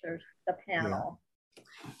at the pictures. The panel.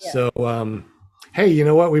 Yeah. So, hey, you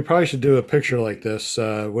know what? We probably should do a picture like this.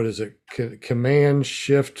 What is it? Command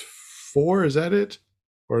Shift 4? Is that it?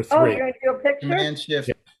 Or 3? Oh, you're going to do a picture? Command Shift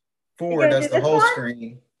Yeah. 4 does do the this whole one?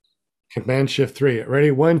 screen. Command Shift 3.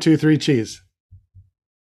 Ready? 1, 2, 3, cheese.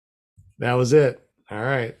 That was it. All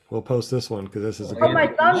right. We'll post this one because this is a Oh, good my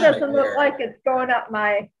one. thumb Dramatic doesn't look there. like it's going up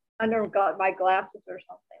my under my glasses or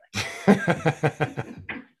something.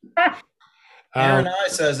 Aaron I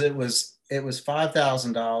says it was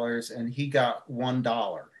 $5,000 and he got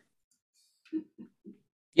 $1.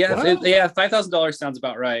 Yeah, Wow. $5,000 sounds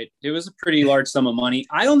about right. It was a pretty large sum of money.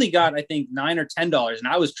 I only got, I think, $9 or $10, and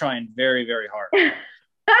I was trying very, very hard.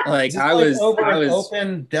 Like Is this I like was, over I an was.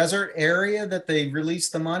 open desert area that they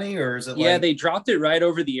released the money, or is it Yeah, like they dropped it right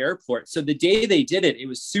over the airport. So the day they did it, it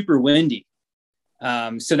was super windy.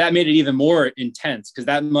 So that made it even more intense because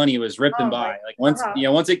that money was ripping by. Like once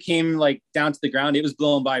it came like down to the ground, it was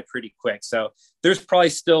blowing by pretty quick. So there's probably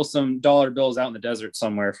still some dollar bills out in the desert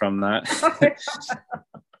somewhere from that.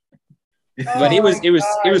 But it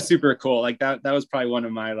was super cool. Like that was probably one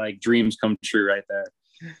of my like dreams come true right there.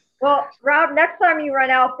 Well, Rob, next time you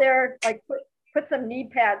run out there, like put some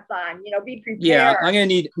knee pads on, you know, be prepared. Yeah, I'm gonna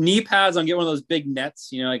need knee pads. I'm gonna get one of those big nets,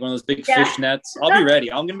 you know, like one of those big fish nets. I'll be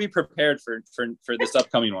ready. I'm gonna be prepared for this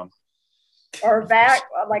upcoming one. Or back,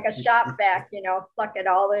 like a shop vac, you know, suck it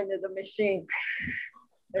all into the machine.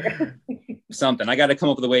 Something. I got to come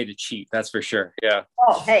up with a way to cheat. That's for sure. Yeah.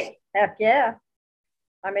 Oh, hey, heck yeah.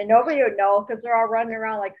 I mean, nobody would know because they're all running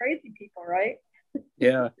around like crazy people, right?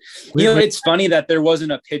 Yeah. You know, it's funny that there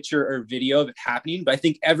wasn't a picture or video of it happening, but I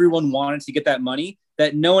think everyone wanted to get that money,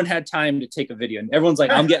 that no one had time to take a video. And everyone's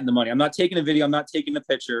like, I'm getting the money. I'm not taking a video. I'm not taking a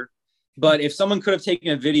picture. But if someone could have taken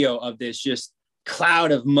a video of this just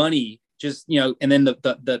cloud of money, just, you know, and then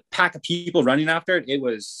the pack of people running after it, it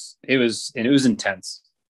was intense.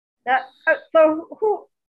 So who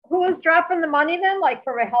was dropping the money then? Like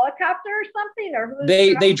from a helicopter or something? Or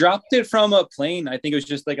they dropped it from a plane. I think it was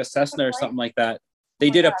just like a Cessna or something like that. They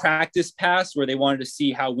did a practice pass where they wanted to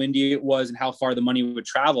see how windy it was and how far the money would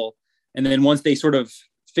travel. And then once they sort of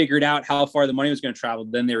figured out how far the money was going to travel,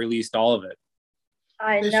 then they released all of it.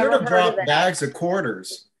 I they never should have heard dropped of that. bags of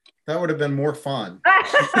quarters. That would have been more fun.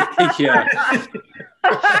 Yeah.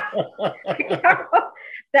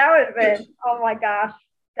 That would have been, oh my gosh,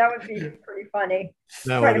 that would be pretty funny.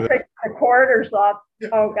 Trying to pick the quarters up.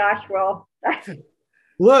 Oh gosh, well.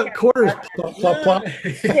 Look, quarters. Plop, plop, plop.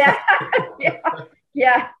 Yeah.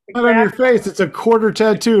 Yeah. Not on your face. It's a quarter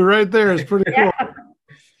tattoo right there. It's pretty cool.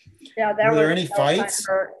 Yeah, Were there any fights?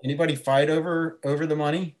 Anybody fight over the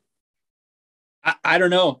money? I don't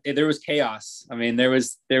know. There was chaos. I mean, there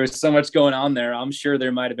was so much going on there. I'm sure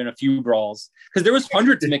there might have been a few brawls because there was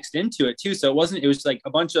hundreds mixed into it too. So it was like a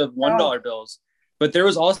bunch of $1 bills, but there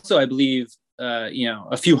was also, I believe,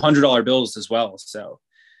 a few $100 bills as well. So,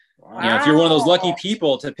 you know, if you're one of those lucky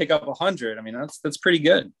people to pick up 100, I mean, that's pretty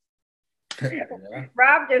good. Yeah.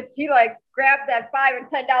 Rob he like grabbed that $5 and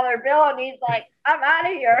 $10 bill and he's like, I'm out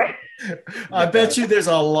of here. I bet you there's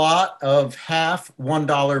a lot of half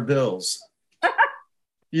 $1 bills.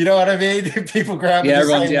 You know what I mean? People grabbing the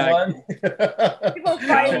same one. People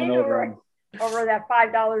fighting over that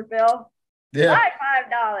 $5 bill. Yeah.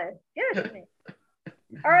 $5. Give it to me.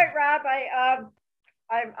 All right, Rob.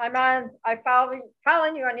 I'm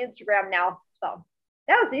following you on Instagram now. So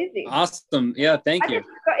that was easy. Awesome. Yeah, thank you. I just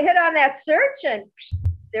hit on that search and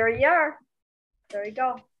there you are. There you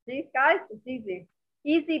go. These guys, it's easy.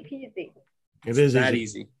 Easy peasy. It is that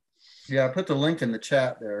easy. Yeah, I put the link in the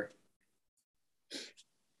chat there.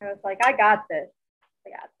 I was like, I got this.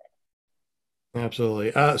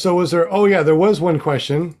 Absolutely. So was there, oh yeah, there was one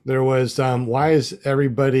question. There was, why is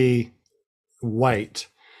everybody white?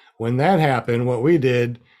 When that happened, what we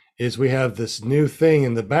did is we have this new thing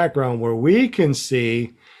in the background where we can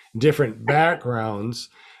see different backgrounds.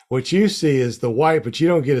 What you see is the white, but you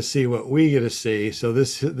don't get to see what we get to see. So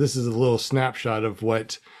this is a little snapshot of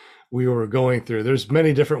what we were going through. There's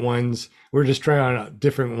many different ones. We're just trying out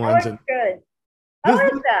different ones. That looks good. I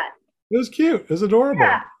like that. It was cute. It was adorable.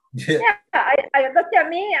 Yeah. I looked at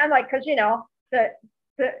me. I'm like, because the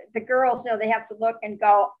girls, they have to look and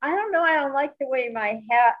go, I don't like the way my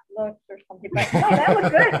hat looks or something. But no, that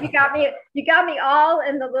was good. You got me all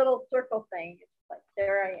in the little circle thing. It's like,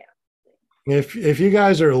 there I am. If you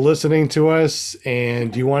guys are listening to us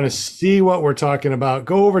and you want to see what we're talking about,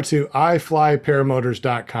 go over to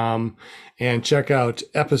iflyparamotors.com and check out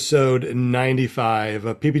episode 95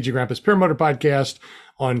 of PPG Grandpa's Paramotor Podcast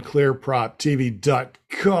on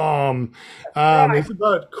clearproptv.com. It's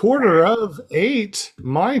about 7:15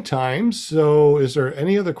 my time. So is there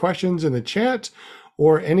any other questions in the chat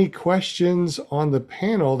or any questions on the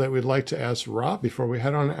panel that we'd like to ask Rob before we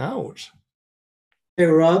head on out? Hey,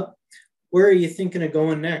 Rob, where are you thinking of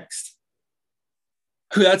going next?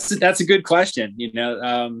 That's a good question.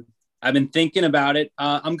 I've been thinking about it.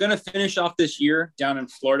 I'm going to finish off this year down in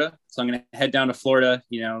Florida. So I'm going to head down to Florida.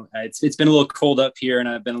 It's been a little cold up here and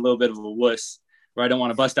I've been a little bit of a wuss where I don't want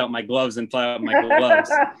to bust out my gloves and fly out my gloves.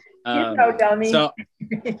 You're so dummy. So,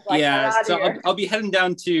 I'll be heading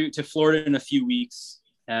down to Florida in a few weeks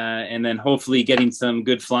and then hopefully getting some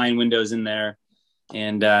good flying windows in there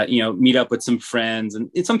and, meet up with some friends and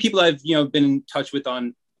some people I've, been in touch with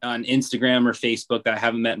on Instagram or Facebook that I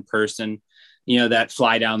haven't met in person. That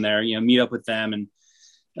fly down there, meet up with them and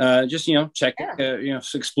just, check,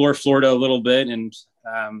 explore Florida a little bit and,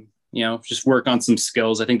 just work on some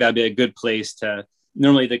skills. I think that'd be a good place to,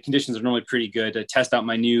 normally the conditions are normally pretty good to test out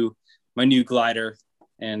my new glider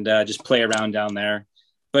and just play around down there.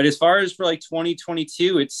 But as far as for like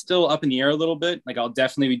 2022, it's still up in the air a little bit. Like I'll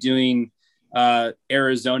definitely be doing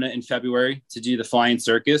Arizona in February to do the flying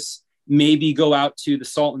circus, maybe go out to the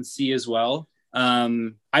Salton Sea as well. I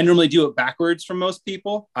normally do it backwards from most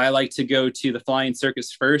people. I like to go to the flying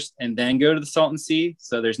circus first and then go to the Salton Sea.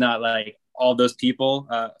 So there's not like all those people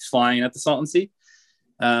flying at the Salton Sea.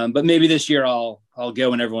 But maybe this year I'll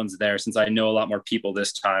go when everyone's there since I know a lot more people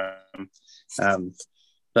this time.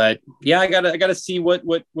 But yeah, I gotta see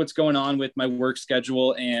what's going on with my work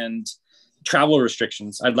schedule and travel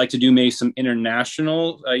restrictions. I'd like to do maybe some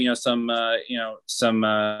international, maybe something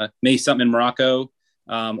in Morocco.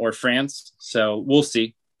 Or France. So we'll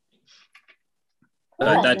see.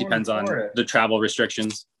 That depends on the travel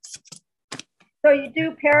restrictions. So you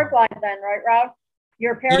do paraglide then, right, Rob?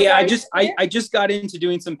 You're paragliding? Yeah, I just got into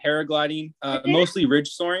doing some paragliding, mostly ridge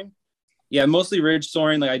soaring. Yeah, mostly ridge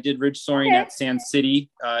soaring. Like I did ridge soaring at Sand City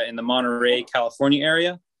in the Monterey, California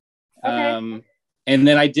area. And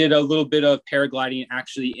then I did a little bit of paragliding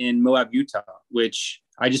actually in Moab, Utah, which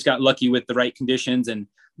I just got lucky with the right conditions and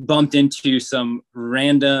bumped into some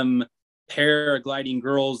random paragliding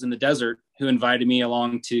girls in the desert who invited me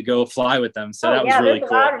along to go fly with them. So that was really cool.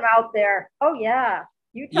 There's a lot of them out there. Oh yeah.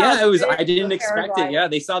 Utah, it was. I didn't expect it. Yeah,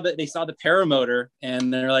 they saw the paramotor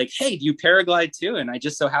and they're like, "Hey, do you paraglide too?" And I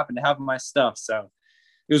just so happened to have my stuff. So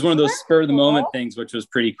it was one of those spur of the moment things, which was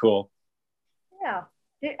pretty cool. Yeah.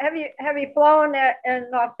 Have you flown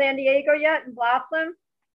in San Diego yet in Blossom?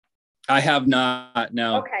 I have not.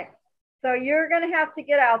 No. Okay. So you're going to have to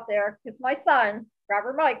get out there because my son,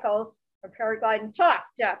 Robert Michaels, from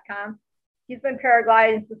paraglidingtalk.com, he's been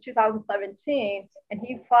paragliding since 2017, and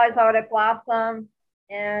he flies out at Blossom,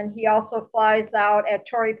 and he also flies out at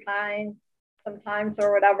Torrey Pines sometimes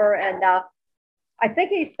or whatever. And I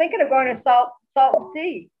think he's thinking of going to Salton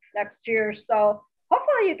Sea next year. So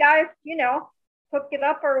hopefully you guys, hook it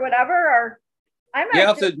up or whatever. Or I might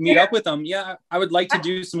have to meet up with them. Yeah, I would like to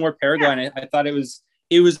do some more paragliding. Yeah. I thought it was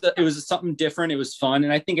something different. It was fun.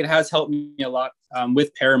 And I think it has helped me a lot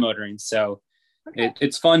with paramotoring. So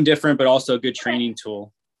it's fun, different, but also a good training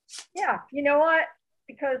tool. Yeah. You know what?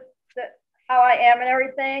 Because how I am and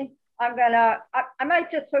everything, I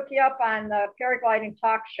might just hook you up on the Paragliding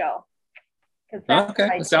Talk Show. Okay.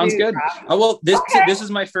 That sounds good. Oh, well, this is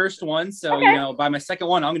my first one. So, by my second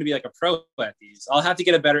one, I'm going to be like a pro at these. I'll have to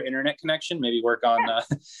get a better internet connection, maybe work on that.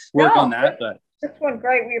 But this one,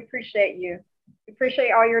 great. We appreciate you. We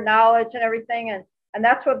appreciate all your knowledge and everything. And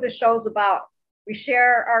that's what this show's about. we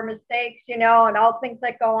share our mistakes, and all things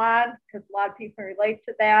that go on, because a lot of people relate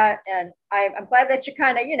to that. And I'm glad that you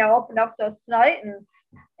kind of, opened up to us tonight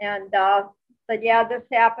and said, yeah, this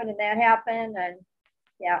happened and that happened. And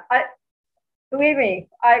yeah, believe me,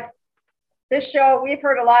 this show, we've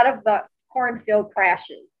heard a lot of the cornfield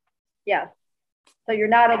crashes. Yes. So you're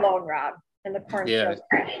not alone, Rob, in the cornfield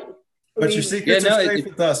crashes. But your secrets are safe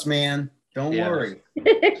with us, man. Don't worry.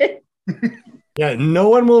 Yeah, no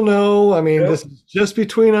one will know. I mean, this is just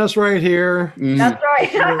between us right here. That's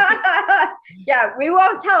right. Yeah, we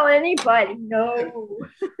won't tell anybody. No.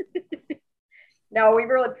 No, we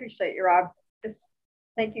really appreciate you, Rob.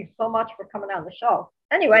 Thank you so much for coming on the show.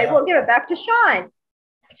 Anyway, we'll give it back to Sean.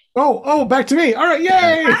 Oh, back to me. All right,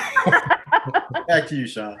 yay! Back to you,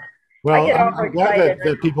 Sean. Well, I'm glad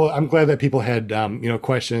that people had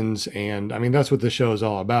questions, and I mean that's what the show is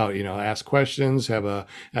all about. Ask questions, have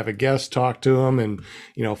a guest, talk to them, and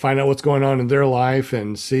find out what's going on in their life,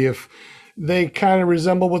 and see if they kind of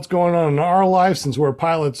resemble what's going on in our life, since we're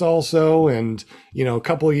pilots also. And a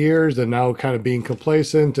couple of years and now kind of being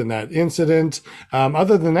complacent in that incident.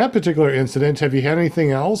 Other than that particular incident, have you had anything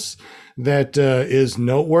else that is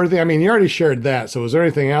noteworthy? I mean, you already shared that. So is there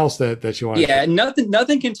anything else that you want to share?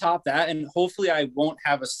 Nothing can top that. And hopefully I won't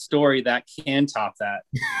have a story that can top that.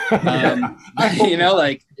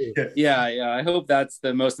 I hope that's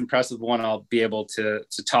the most impressive one I'll be able to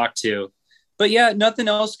talk to. But yeah, nothing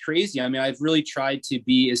else crazy. I mean, I've really tried to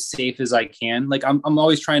be as safe as I can. Like I'm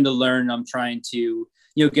always trying to learn. I'm trying to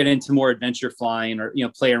get into more adventure flying, or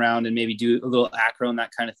play around and maybe do a little acro and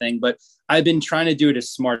that kind of thing. But I've been trying to do it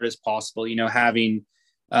as smart as possible, having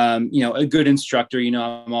a good instructor.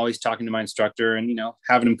 I'm always talking to my instructor and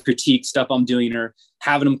having him critique stuff I'm doing, or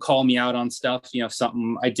having him call me out on stuff, if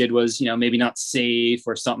something I did was maybe not safe,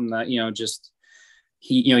 or something that just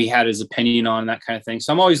he had his opinion on, that kind of thing.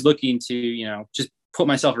 So I'm always looking to just put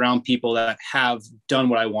myself around people that have done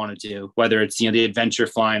what I want to do, whether it's, the adventure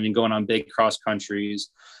flying and going on big cross countries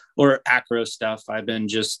or acro stuff. I've been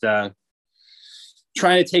just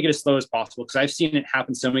trying to take it as slow as possible, because I've seen it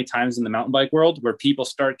happen so many times in the mountain bike world, where people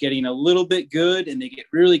start getting a little bit good and they get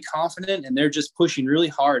really confident and they're just pushing really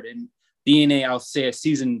hard. And being a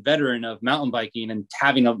seasoned veteran of mountain biking and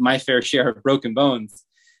having my fair share of broken bones,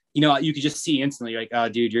 you could just see instantly, like, oh,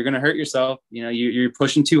 dude, you're going to hurt yourself. You're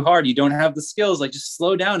pushing too hard. You don't have the skills. Like, just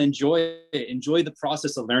slow down, enjoy it, enjoy the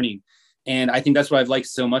process of learning. And I think that's what I've liked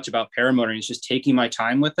so much about paramotoring, is just taking my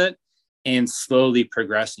time with it and slowly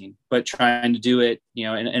progressing, but trying to do it,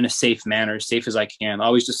 in a safe manner, as safe as I can.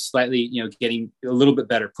 Always just slightly, getting a little bit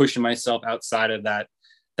better, pushing myself outside of that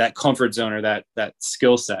comfort zone, or that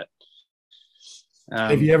skill set.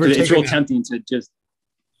 Have you ever it's real tempting to just,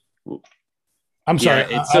 I'm sorry.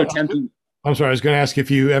 It's so tempting. I'm sorry. I was going to ask if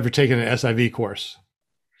you ever taken an SIV course.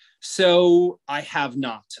 So I have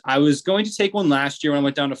not. I was going to take one last year when I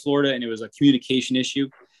went down to Florida, and it was a communication issue,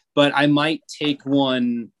 but I might take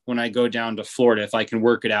one when I go down to Florida, if I can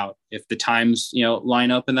work it out, if the times, line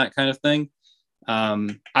up and that kind of thing.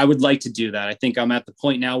 I would like to do that. I think I'm at the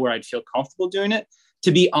point now where I'd feel comfortable doing it.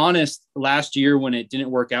 To be honest, last year when it didn't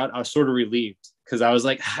work out, I was sort of relieved, because I was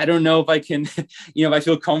like, I don't know if I can, if I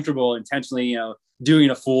feel comfortable intentionally,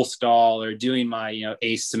 doing a full stall or doing my,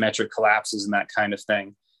 asymmetric collapses and that kind of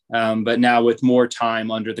thing. But now with more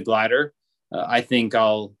time under the glider, I think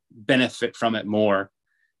I'll benefit from it more.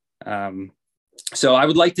 So I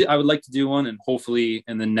would like to do one, and hopefully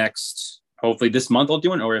this month I'll do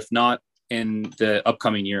one, or if not, in the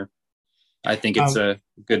upcoming year. I think it's a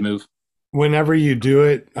good move. Whenever you do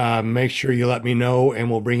it, make sure you let me know,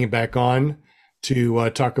 and we'll bring you back on to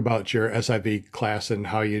talk about your SIV class and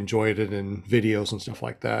how you enjoyed it, and videos and stuff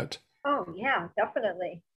like that. Oh yeah,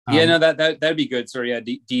 definitely. That'd be good. So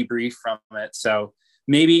debrief from it. So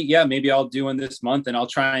maybe I'll do one this month, and I'll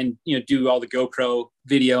try and, do all the GoPro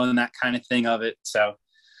video and that kind of thing of it. So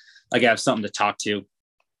I have something to talk to.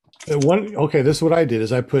 This is what I did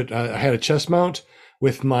is I had a chest mount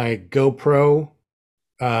with my GoPro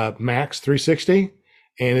Max 360,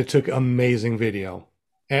 and it took amazing video.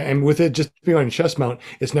 And with it just being on chest mount,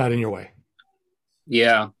 it's not in your way.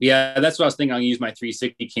 Yeah. That's what I was thinking. I'll use my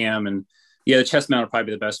 360 cam, and the chest mount would probably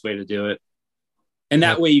be the best way to do it. And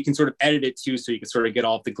that way you can sort of edit it too, so you can sort of get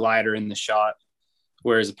all of the glider in the shot,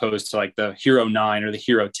 whereas opposed to like the Hero 9 or the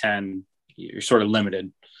Hero 10, you're sort of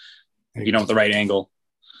limited. You don't have the right angle.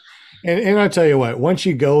 And I tell you what, once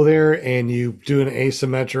you go there and you do an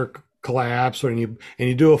asymmetric collapse, or you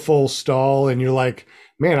do a full stall, and you're like,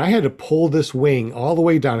 man, I had to pull this wing all the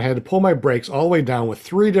way down. I had to pull my brakes all the way down with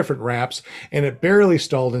 3 different wraps, and it barely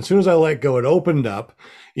stalled. And as soon as I let go, it opened up.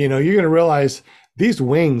 You're going to realize these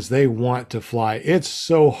wings, they want to fly. It's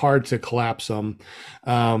so hard to collapse them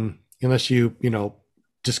unless you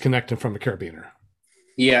disconnect them from a carabiner.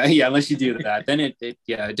 Yeah, unless you do that, then it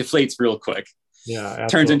deflates real quick. Yeah, absolutely.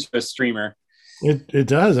 Turns into a streamer. It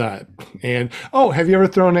does that. And have you ever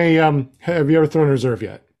thrown a reserve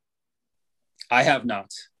yet? I have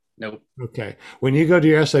not. Nope. Okay. When you go to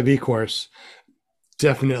your SIV course,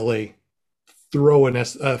 definitely throw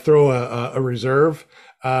a reserve.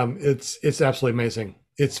 It's absolutely amazing.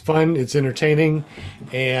 It's fun. It's entertaining,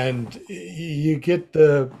 and you get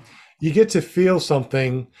to feel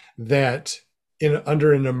something that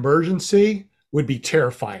under an emergency would be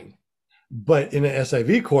terrifying. But in an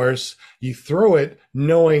SIV course, you throw it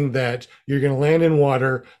knowing that you're going to land in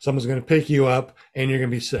water, someone's going to pick you up, and you're going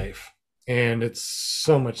to be safe. And it's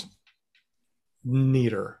so much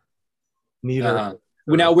neater. Well,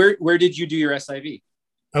 now, where did you do your SIV?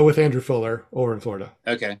 With Andrew Fuller over in Florida.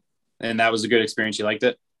 Okay. And that was a good experience. You liked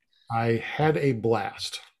it? I had a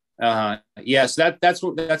blast. Yeah, so that's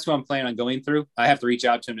what I'm planning on going through. I have to reach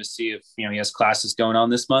out to him to see if he has classes going on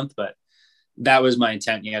this month, but that was my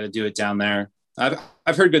intent. To do it down there.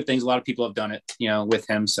 I've heard good things. A lot of people have done it, with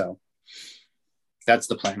him. So that's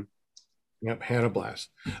the plan. Yep, had a blast.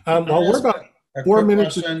 Well, we're about 4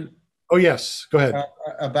 minutes. Oh yes, go ahead.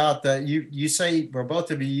 About that, you say, or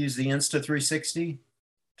both of you use the Insta360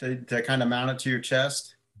 to kind of mount it to your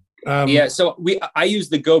chest. Yeah, so I use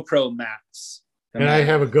the GoPro Max. And I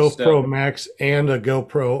have a GoPro Max and a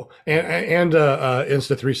GoPro and a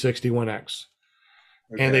Insta360 One X.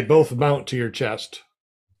 Okay. And they both mount to your chest.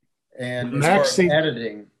 And Max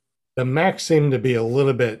editing. The Max seemed to be a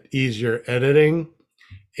little bit easier editing.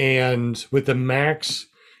 And with the Max,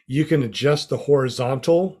 you can adjust the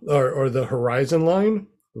horizontal or the horizon line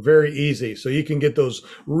very easy. So you can get those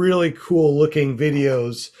really cool looking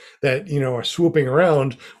videos that, are swooping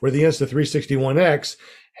around, where the Insta360 One X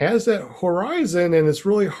has that horizon, and it's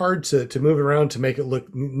really hard to move around to make it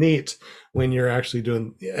look neat when you're actually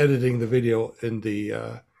editing the video in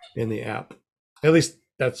the app. At least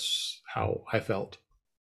that's how I felt.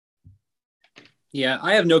 Yeah,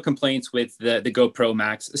 I have no complaints with the GoPro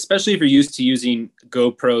Max, especially if you're used to using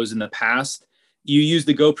GoPros in the past. You use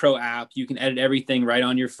the GoPro app, you can edit everything right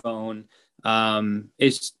on your phone.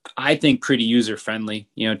 It's, I think, pretty user friendly,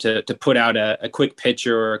 to put out a quick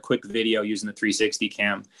picture or a quick video using the 360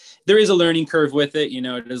 cam. There is a learning curve with it.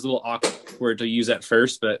 It is a little awkward to use at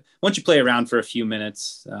first, but once you play around for a few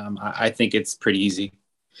minutes, I think it's pretty easy.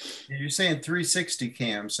 You're saying 360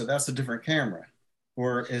 cam, so that's a different camera,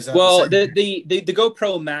 or is that? Well, the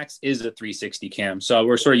GoPro Max is a 360 cam, so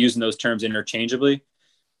we're sort of using those terms interchangeably.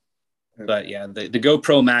 Okay. But yeah, the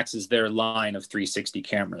GoPro Max is their line of 360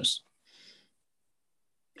 cameras.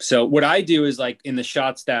 So what I do is, like, in the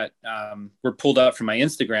shots that were pulled up from my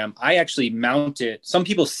Instagram, I actually mount it. Some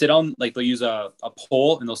people sit on, like, they'll use a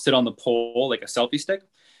pole and they'll sit on the pole like a selfie stick.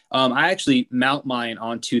 I actually mount mine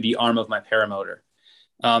onto the arm of my paramotor.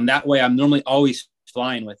 That way I'm normally always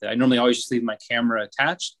flying with it. I normally always just leave my camera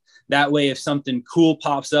attached. That way, if something cool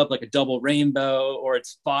pops up, like a double rainbow, or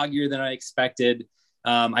it's foggier than I expected,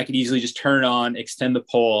 I could easily just turn it on, extend the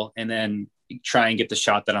pole, and then try and get the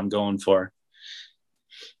shot that I'm going for.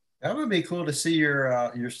 That would be cool to see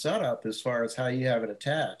your setup as far as how you have it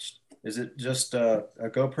attached. Is it just a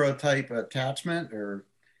GoPro type attachment, or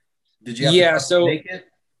did you have to make it?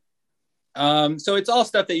 So it's all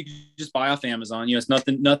stuff that you can just buy off Amazon. It's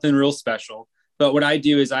nothing real special. But what I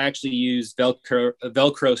do is I actually use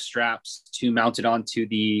Velcro straps to mount it onto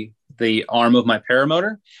the arm of my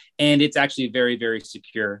paramotor, and it's actually very, very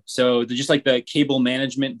secure. So they're just like the cable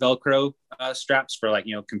management Velcro straps for, like,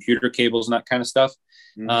 computer cables and that kind of stuff.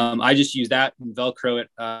 Mm-hmm. I just use that and Velcro it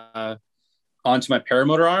onto my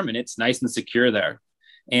paramotor arm, and it's nice and secure there.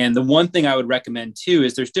 And the one thing I would recommend too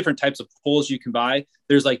is there's different types of poles you can buy.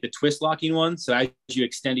 There's like the twist locking one. So as you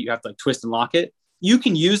extend it, you have to, like, twist and lock it. You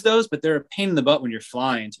can use those, but they're a pain in the butt when you're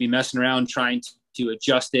flying, to be messing around trying to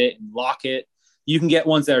adjust it and lock it. You can get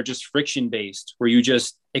ones that are just friction based, where you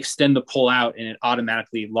just extend the pole out and it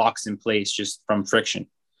automatically locks in place just from friction.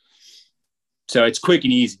 So it's quick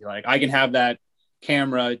and easy. Like, I can have that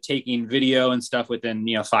camera taking video and stuff within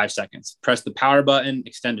 5 seconds. Press the power button,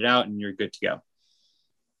 extend it out, and you're good to go.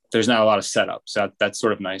 There's not a lot of setup, so that's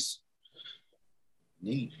sort of nice.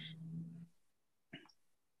 Neat.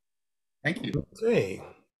 Thank you. Okay.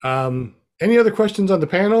 Any other questions on the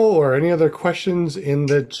panel, or any other questions in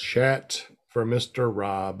the chat for Mr.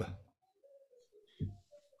 Rob?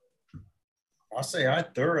 I'll say I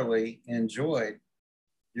thoroughly enjoyed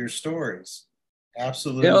your stories.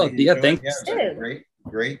 Absolutely. Yeah, thanks. Yeah,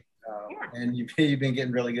 great. And you've been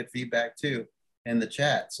getting really good feedback too in the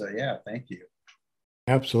chat. So yeah, thank you.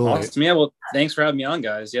 Absolutely. Awesome. Yeah. Well, thanks for having me on,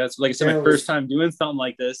 guys. Yeah. It's like I said, my first time doing something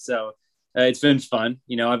like this. So it's been fun.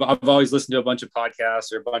 You know, I've always listened to a bunch of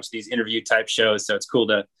podcasts or a bunch of these interview type shows. So it's cool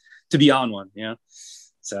to be on one, you know?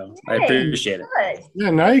 So I appreciate it. Good.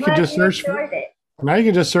 Yeah. Now you can just search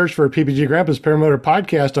for PPG Grandpa's Paramotor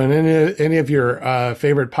Podcast on any of your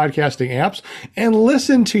favorite podcasting apps and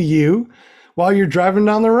listen to you while you're driving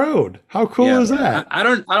down the road. How cool is that? I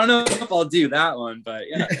don't know if I'll do that one, but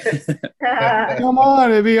yeah. Come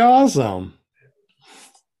on, it'd be awesome.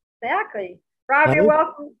 Exactly. Rob, you're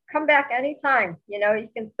welcome. Come back anytime. You know, you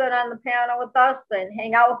can sit on the panel with us and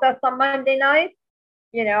hang out with us on Monday night.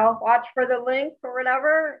 You know, watch for the link or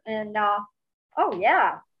whatever. And oh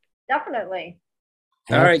yeah, definitely.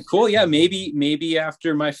 All right, cool. Yeah, maybe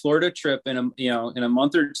after my Florida trip in a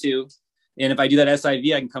month or two, and if I do that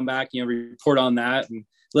SIV, I can come back, report on that and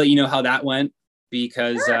let you know how that went,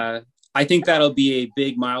 because I think that'll be a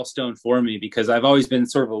big milestone for me, because I've always been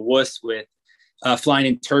sort of a wuss with flying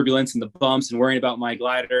in turbulence and the bumps and worrying about my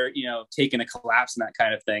glider, taking a collapse and that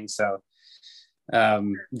kind of thing. So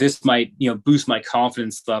this might, boost my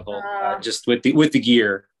confidence level just with the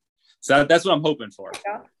gear. So that's what I'm hoping for.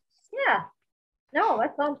 Yeah. No,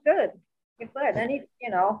 that sounds good. Good. Any,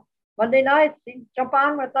 Monday nights, you jump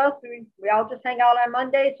on with us. We all just hang out on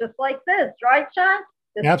Mondays, just like this, right, Sean?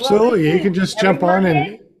 Absolutely. You can just jump on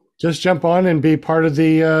and be part of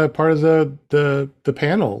the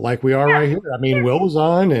panel like we are right here. I mean, Will was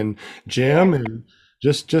on and Jim, and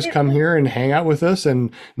just come here and hang out with us.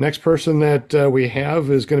 And next person that we have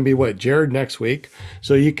is going to be Jared next week.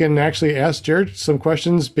 So you can actually ask Jared some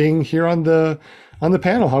questions being here on the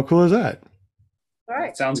panel. How cool is that? All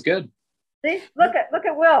right. Sounds good. See, look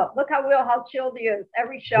at Will. Look how chilled he is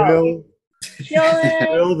every show. Will,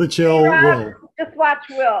 chilling. Will the chill. Will. Just watch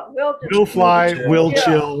Will. Will fly. Will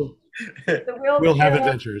chill. Will have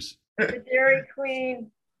adventures. The Dairy Queen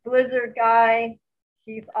Blizzard guy.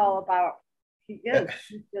 He's all about. He is.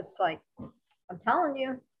 He's just like, I'm telling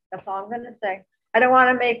you. That's all I'm going to say. I don't want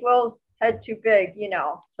to make Will's head too big,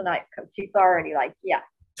 tonight, because he's already like, yeah.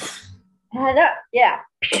 Yeah.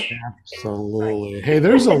 Absolutely. Hey,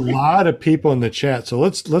 there's a lot of people in the chat, so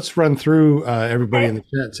let's run through everybody in the chat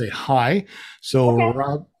and say hi. So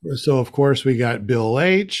Rob, of course we got Bill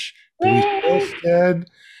H, Denise Wilstead,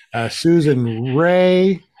 Susan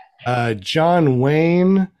Ray, John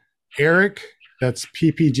Wayne, Eric. That's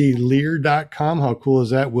ppglear.com. How cool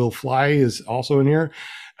is that? Will Fly is also in here.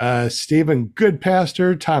 Stephen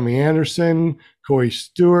Goodpaster, Tommy Anderson, Corey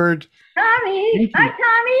Stewart. Tommy. Hi,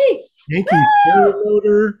 Tommy. Yankee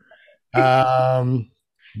Paramotor,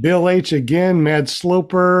 Bill H again, Mad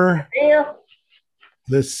Sloper. Bill.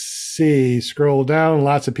 Let's see, scroll down.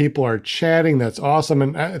 Lots of people are chatting. That's awesome.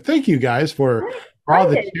 And thank you guys for all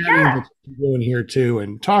the chatting that you're doing here too,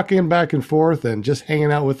 and talking back and forth and just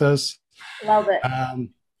hanging out with us. Love it.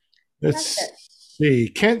 Let's see.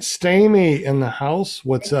 Kent Stamey in the house.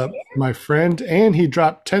 What's up, my friend? And he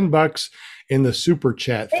dropped $10 in the super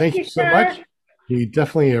chat. Thank you so much. We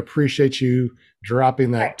definitely appreciate you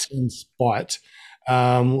dropping that 10 spot.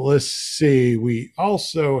 Let's see. We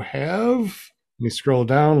also have, let me scroll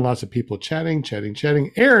down. Lots of people chatting.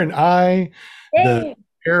 Aaron the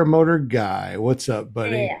Paramotor guy. What's up,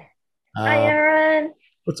 buddy? Yeah. Hi, Aaron.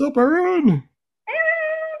 What's up, Aaron?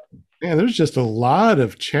 Man, there's just a lot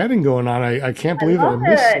of chatting going on. I can't believe I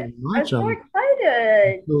missed so much. I'm so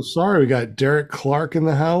excited. So sorry. We got Derek Clark in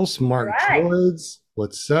the house. Mark Lloyds.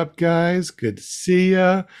 What's up, guys? Good to see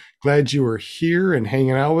ya. Glad you were here and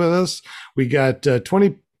hanging out with us. We got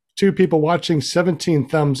 22 people watching, 17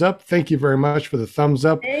 thumbs up. Thank you very much for the thumbs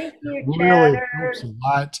up. Thank you, really helps a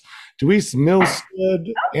lot. Deweese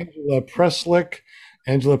Milstead, Angela Preslick.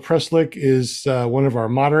 Angela Preslick is one of our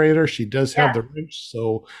moderators. She does have the wrench,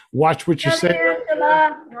 so watch what you say.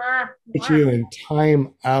 Put you in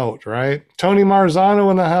time out, right? Tony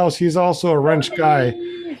Marzano in the house. He's also a wrench guy.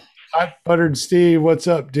 Hot Buttered Steve, what's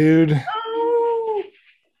up, dude? Oh.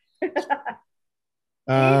 In the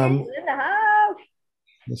house.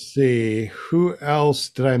 Let's see. Who else?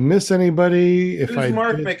 Did I miss anybody? Who's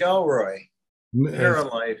Mark McElroy?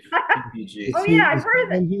 Paralife PPG. Oh, yeah, I've heard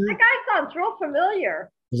of it. That guy sounds real familiar.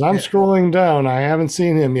 As I'm scrolling down, I haven't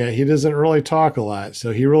seen him yet. He doesn't really talk a lot,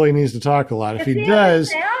 so he really needs to talk a lot. If he does,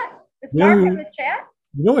 you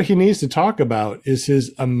know what he needs to talk about is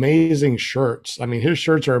his amazing shirts. I mean, his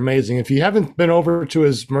shirts are amazing. If you haven't been over to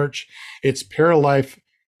his merch, it's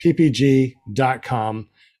paralifeppg.com.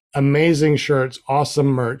 Amazing shirts, awesome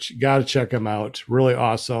merch. Got to check him out. Really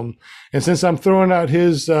awesome. And since I'm throwing out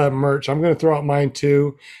his merch, I'm going to throw out mine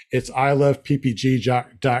too. It's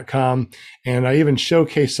iloveppg.com. And I even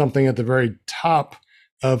showcase something at the very top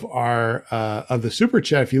of our of the super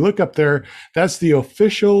chat. If you look up there, that's the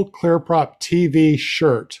official ClearProp TV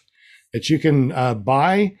shirt that you can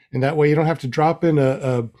buy, and that way you don't have to drop in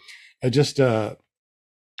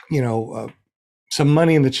some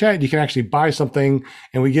money in the chat. You can actually buy something,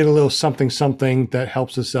 and we get a little something that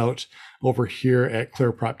helps us out over here at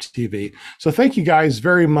ClearProp TV. So thank you guys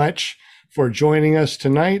very much for joining us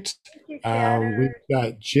tonight. We've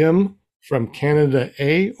got Jim from Canada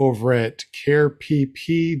A over at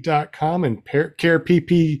carepp.com and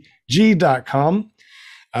careppg.com,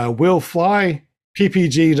 Will Fly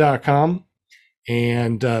ppg.com,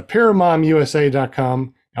 and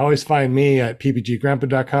paramomusa.com. Always find me at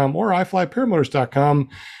ppggrandpa.com or iflyparamotors.com.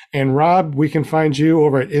 And Rob, we can find you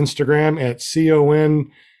over at Instagram at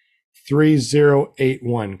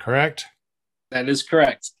CON3081, correct? That is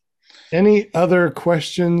correct. Any other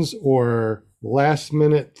questions or last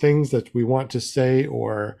minute things that we want to say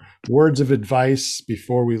or words of advice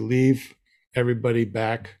before we leave everybody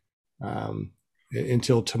back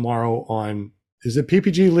until tomorrow on, is it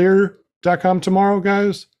ppglear.com tomorrow,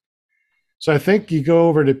 guys? So I think you go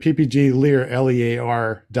over to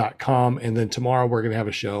ppglear.com, and then tomorrow we're going to have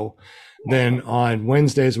a show. Then on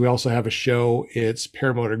Wednesdays, we also have a show. It's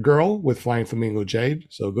Paramotor Girl with Flying Flamingo Jade.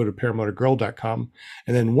 So go to paramotorgirl.com.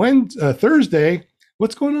 And then Thursday,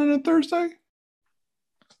 what's going on Thursday?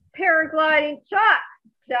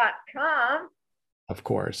 Paraglidingtalk.com. Of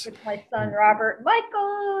course. With my son, Robert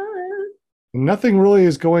Michael. Nothing really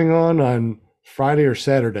is going on Friday or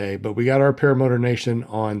Saturday, but we got our Paramotor Nation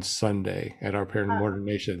on Sunday at our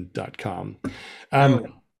paramotornation.com.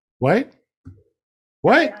 What?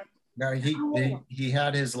 No, he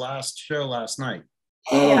had his last show last night.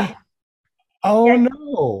 Yeah. Oh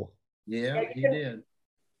no. Yeah, he did.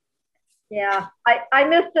 Yeah, I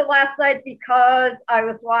missed it last night because I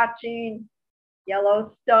was watching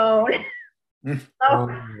Yellowstone. I'm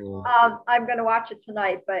going to watch it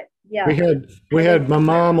tonight, but yeah. We had my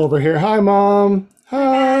mom over here. Hi, Mom.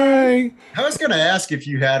 Hi. I was going to ask if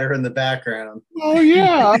you had her in the background. Oh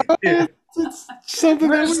yeah. It's something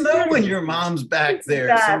that was know when your mom's back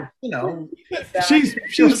there. So,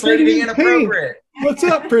 she's pretty inappropriate. What's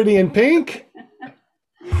up, Pretty in Pink?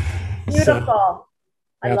 Beautiful.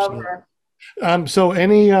 I love her. So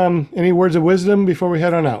any words of wisdom before we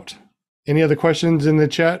head on out? Any other questions in the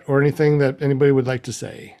chat or anything that anybody would like to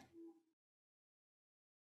say?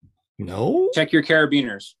 No? Check your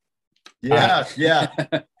carabiners. Yeah.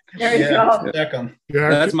 There you go. Check them.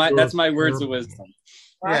 That's my words of wisdom.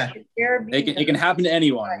 Yeah. It can happen to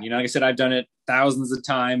anyone. Like I said, I've done it thousands of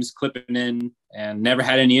times, clipping in, and never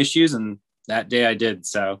had any issues. And that day I did.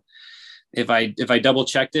 So if I double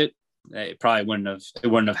checked it, it probably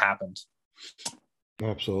wouldn't have happened.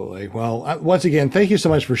 Absolutely. Well, once again, thank you so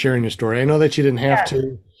much for sharing your story. I know that you didn't have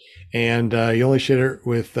to, and you only shared it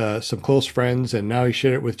with some close friends, and now you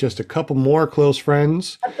shared it with just a couple more close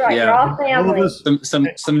friends. That's right. Yeah. We're all family.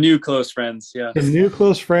 Some new close friends. Yeah. Some new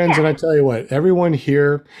close friends. And I tell you what, everyone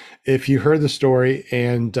here, if you heard the story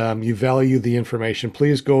and you value the information,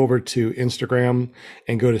 please go over to Instagram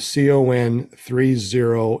and go to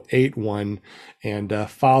CON3081 and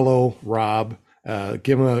follow Rob.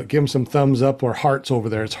 Give him some thumbs up or hearts over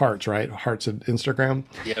there. It's hearts, right? Hearts at Instagram.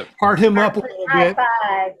 Yep. Heart him up a little bit.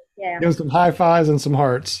 Five. Yeah. Give him some high fives and some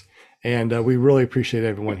hearts. And we really appreciate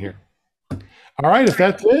everyone here. All right. If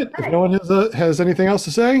that's it, if no one has anything else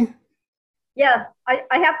to say. Yes. I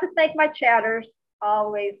have to thank my chatters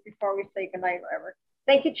always before we say goodnight, whatever.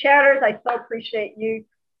 Thank you, chatters. I so appreciate you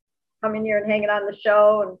coming here and hanging on the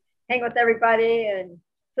show and hang with everybody and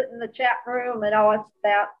sit in the chat room and all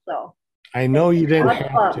that. So I know you didn't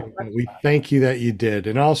have to, but we thank you that you did.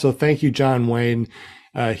 And also thank you, John Wayne.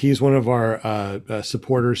 He's one of our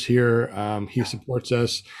supporters here. He supports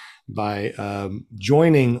us by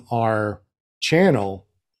joining our channel,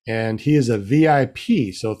 and he is a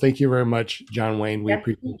VIP. So thank you very much, John Wayne. We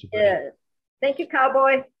appreciate you. Thank you,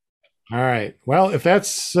 Cowboy. All right. Well, if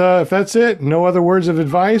that's it, no other words of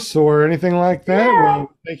advice or anything like that. Yeah. Well,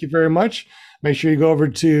 thank you very much. Make sure you go over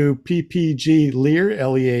to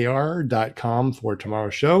ppglear.com for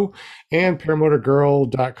tomorrow's show, and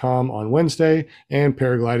paramotorgirl.com on Wednesday, and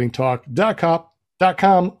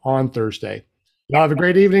paraglidingtalk.com on Thursday. Y'all have a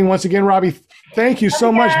great evening. Once again, Robbie, thank you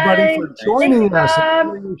so much, buddy, for joining us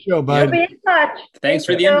on the show, bud. You'll be in touch. Thanks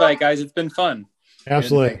for the invite, guys. It's been fun.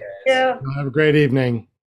 Absolutely. Thank you. Have a great evening.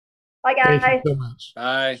 Bye, guys. Thank you so much.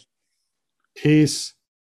 Bye. Peace.